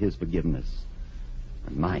him for his forgiveness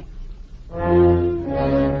and mine.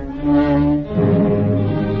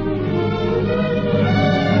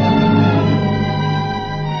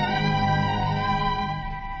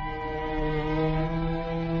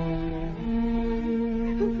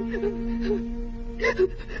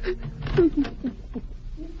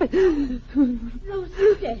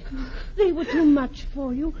 Rosita, they were too much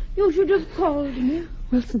for you. You should have called me.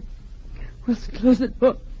 Wilson, close the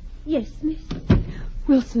door. Yes, miss.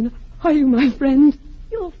 Wilson, are you my friend?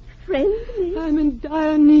 Your friend, miss? I'm in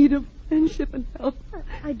dire need of friendship and help.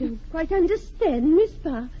 I don't quite understand, Miss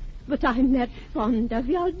Barr, but I'm that fond of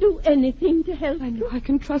you. I'll do anything to help I know I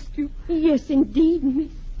can trust you. Yes, indeed,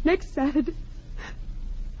 miss. Next Saturday,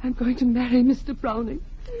 I'm going to marry Mr. Browning.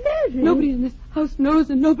 Marry? Nobody in this house knows,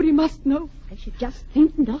 and nobody must know. I should just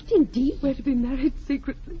think not, indeed. We're to be married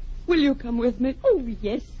secretly. Will you come with me? Oh,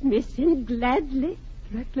 yes, miss, and gladly.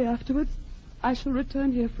 Directly afterwards, I shall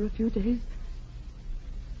return here for a few days.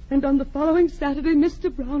 And on the following Saturday,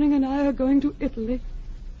 Mr. Browning and I are going to Italy.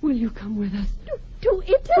 Will you come with us? To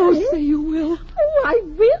Italy? Oh, say you will. Oh, I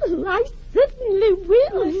will. I certainly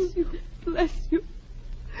will. Bless you. Bless you.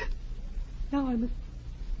 Now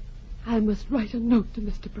I must write a note to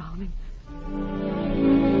Mr. Browning.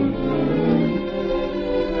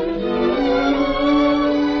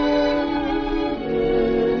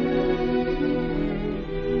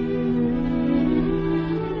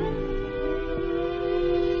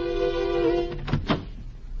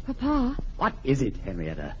 Papa? What is it,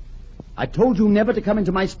 Henrietta? I told you never to come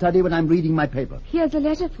into my study when I'm reading my paper. Here's a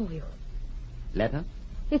letter for you. Letter?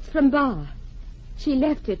 It's from Bar. She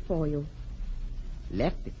left it for you.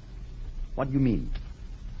 Left it? What do you mean?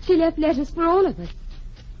 She left letters for all of us.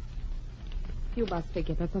 You must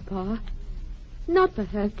forgive her, Papa. Not for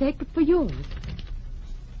her sake, but for yours.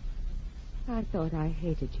 I thought I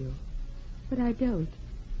hated you, but I don't.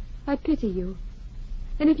 I pity you.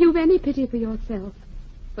 And if you've any pity for yourself,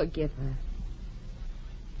 forgive her.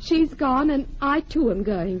 She's gone, and I, too, am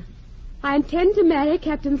going. I intend to marry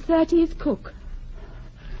Captain Surtees' cook.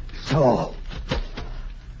 So,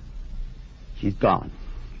 she's gone.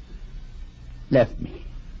 Left me.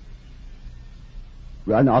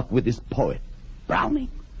 Run off with this poet, Browning.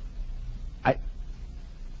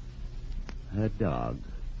 Her dog.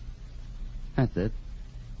 That's it.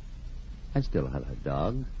 I still have her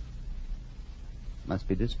dog. Must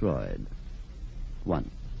be destroyed. Once.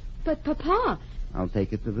 But, Papa... I'll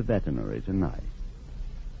take it to the veterinary tonight.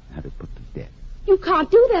 Have it put to death. You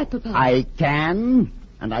can't do that, Papa. I can,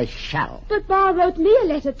 and I shall. But Bar wrote me a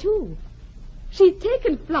letter, too. She's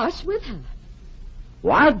taken Flush with her.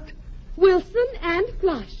 What? Wilson and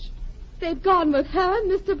Flush. They've gone with her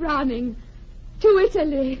and Mr. Browning to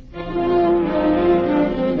Italy.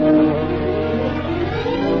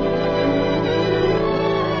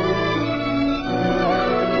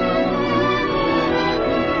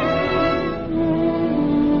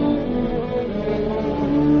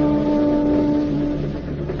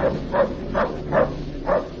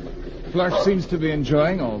 Flush seems to be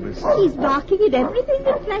enjoying all this. He's barking at everything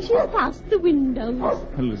that flashes past the windows.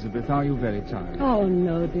 Elizabeth, are you very tired? Oh,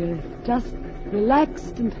 no, dearest. Just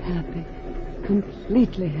relaxed and happy.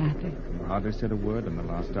 Completely happy. You hardly said a word in the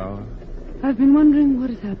last hour. I've been wondering what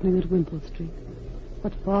is happening at Wimpole Street.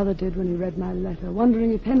 What Father did when he read my letter.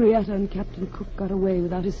 Wondering if Henrietta and Captain Cook got away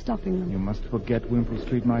without his stopping them. You must forget Wimpole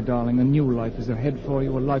Street, my darling. A new life is ahead for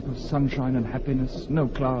you. A life of sunshine and happiness. No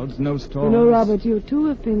clouds, no storms. You know, Robert, you too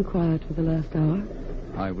have been quiet for the last hour.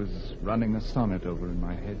 I was running a sonnet over in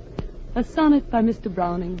my head. A sonnet by Mr.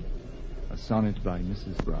 Browning. A sonnet by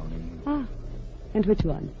Mrs. Browning. Ah, and which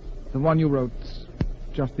one? The one you wrote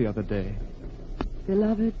just the other day.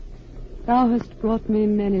 Beloved, thou hast brought me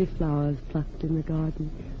many flowers plucked in the garden,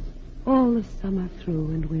 all the summer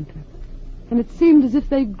through and winter. And it seemed as if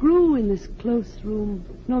they grew in this close room,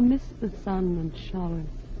 nor missed the sun and showers.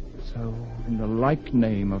 So, in the like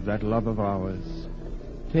name of that love of ours,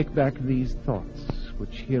 take back these thoughts,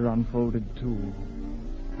 which here unfolded too,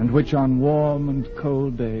 and which on warm and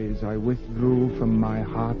cold days I withdrew from my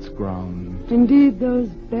heart's ground. Indeed, those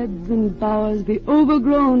beds and bowers be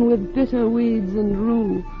overgrown with bitter weeds and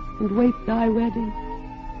rue, and wait thy wedding.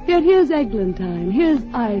 Yet here's eglantine, here's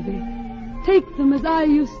ivy. Take them as I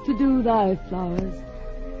used to do thy flowers,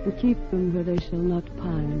 and keep them where they shall not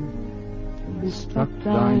pine. Instruct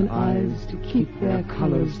thine eyes to keep their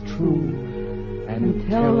colors true, and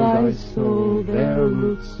tell thy soul their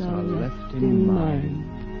roots are left in mine.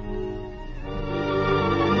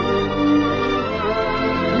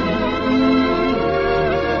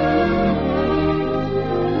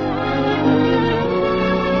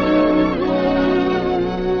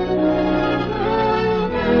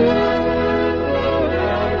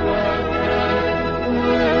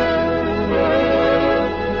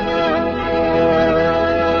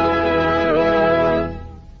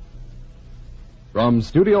 From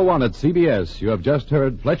Studio One at CBS, you have just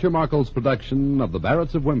heard Fletcher Markle's production of The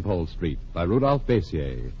Barretts of Wimpole Street by Rudolph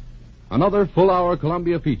Bessier. Another full-hour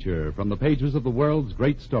Columbia feature from the pages of the world's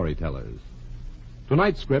great storytellers.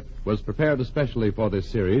 Tonight's script was prepared especially for this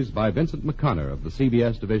series by Vincent McConnor of the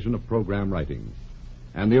CBS Division of Program Writing.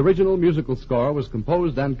 And the original musical score was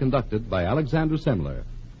composed and conducted by Alexander Semler.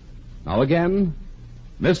 Now again,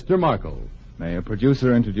 Mr. Markle. May a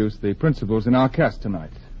producer introduce the principals in our cast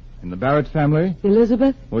tonight? In the Barrett family,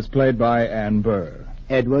 Elizabeth was played by Anne Burr.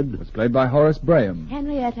 Edward Was played by Horace Braham.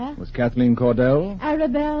 Henrietta. Was Kathleen Cordell.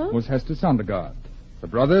 Arabelle. Was Hester Sondergaard. The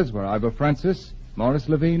brothers were Ivor Francis, Morris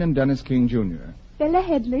Levine, and Dennis King, Jr. Bella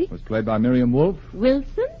Headley. Was played by Miriam Wolfe.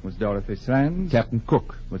 Wilson. Was Dorothy Sands. Captain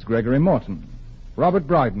Cook. Was Gregory Morton. Robert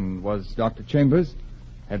Bryden was Dr. Chambers.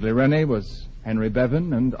 Hedley Rennie was Henry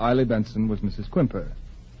Bevan, and Eiley Benson was Mrs. Quimper.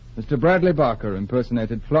 Mr. Bradley Barker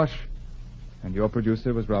impersonated Flush, and your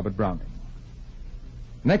producer was Robert Browning.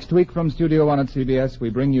 Next week from Studio One at CBS, we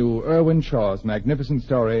bring you Irwin Shaw's magnificent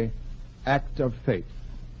story, Act of Faith.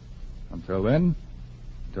 Until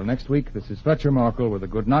next week, this is Fletcher Markle with a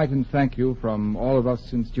good night and thank you from all of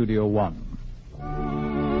us in Studio One.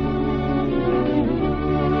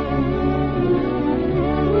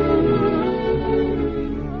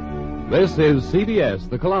 This is CBS,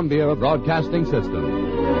 the Columbia Broadcasting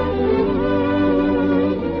System.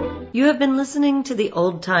 You have been listening to the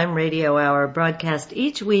Old Time Radio Hour, broadcast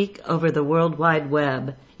each week over the World Wide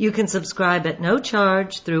Web. You can subscribe at no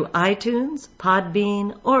charge through iTunes,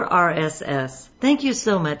 Podbean, or RSS. Thank you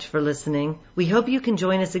so much for listening. We hope you can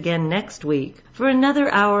join us again next week for another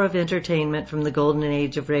hour of entertainment from the golden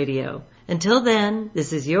age of radio. Until then,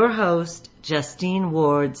 this is your host, Justine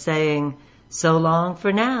Ward, saying, so long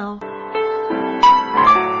for now.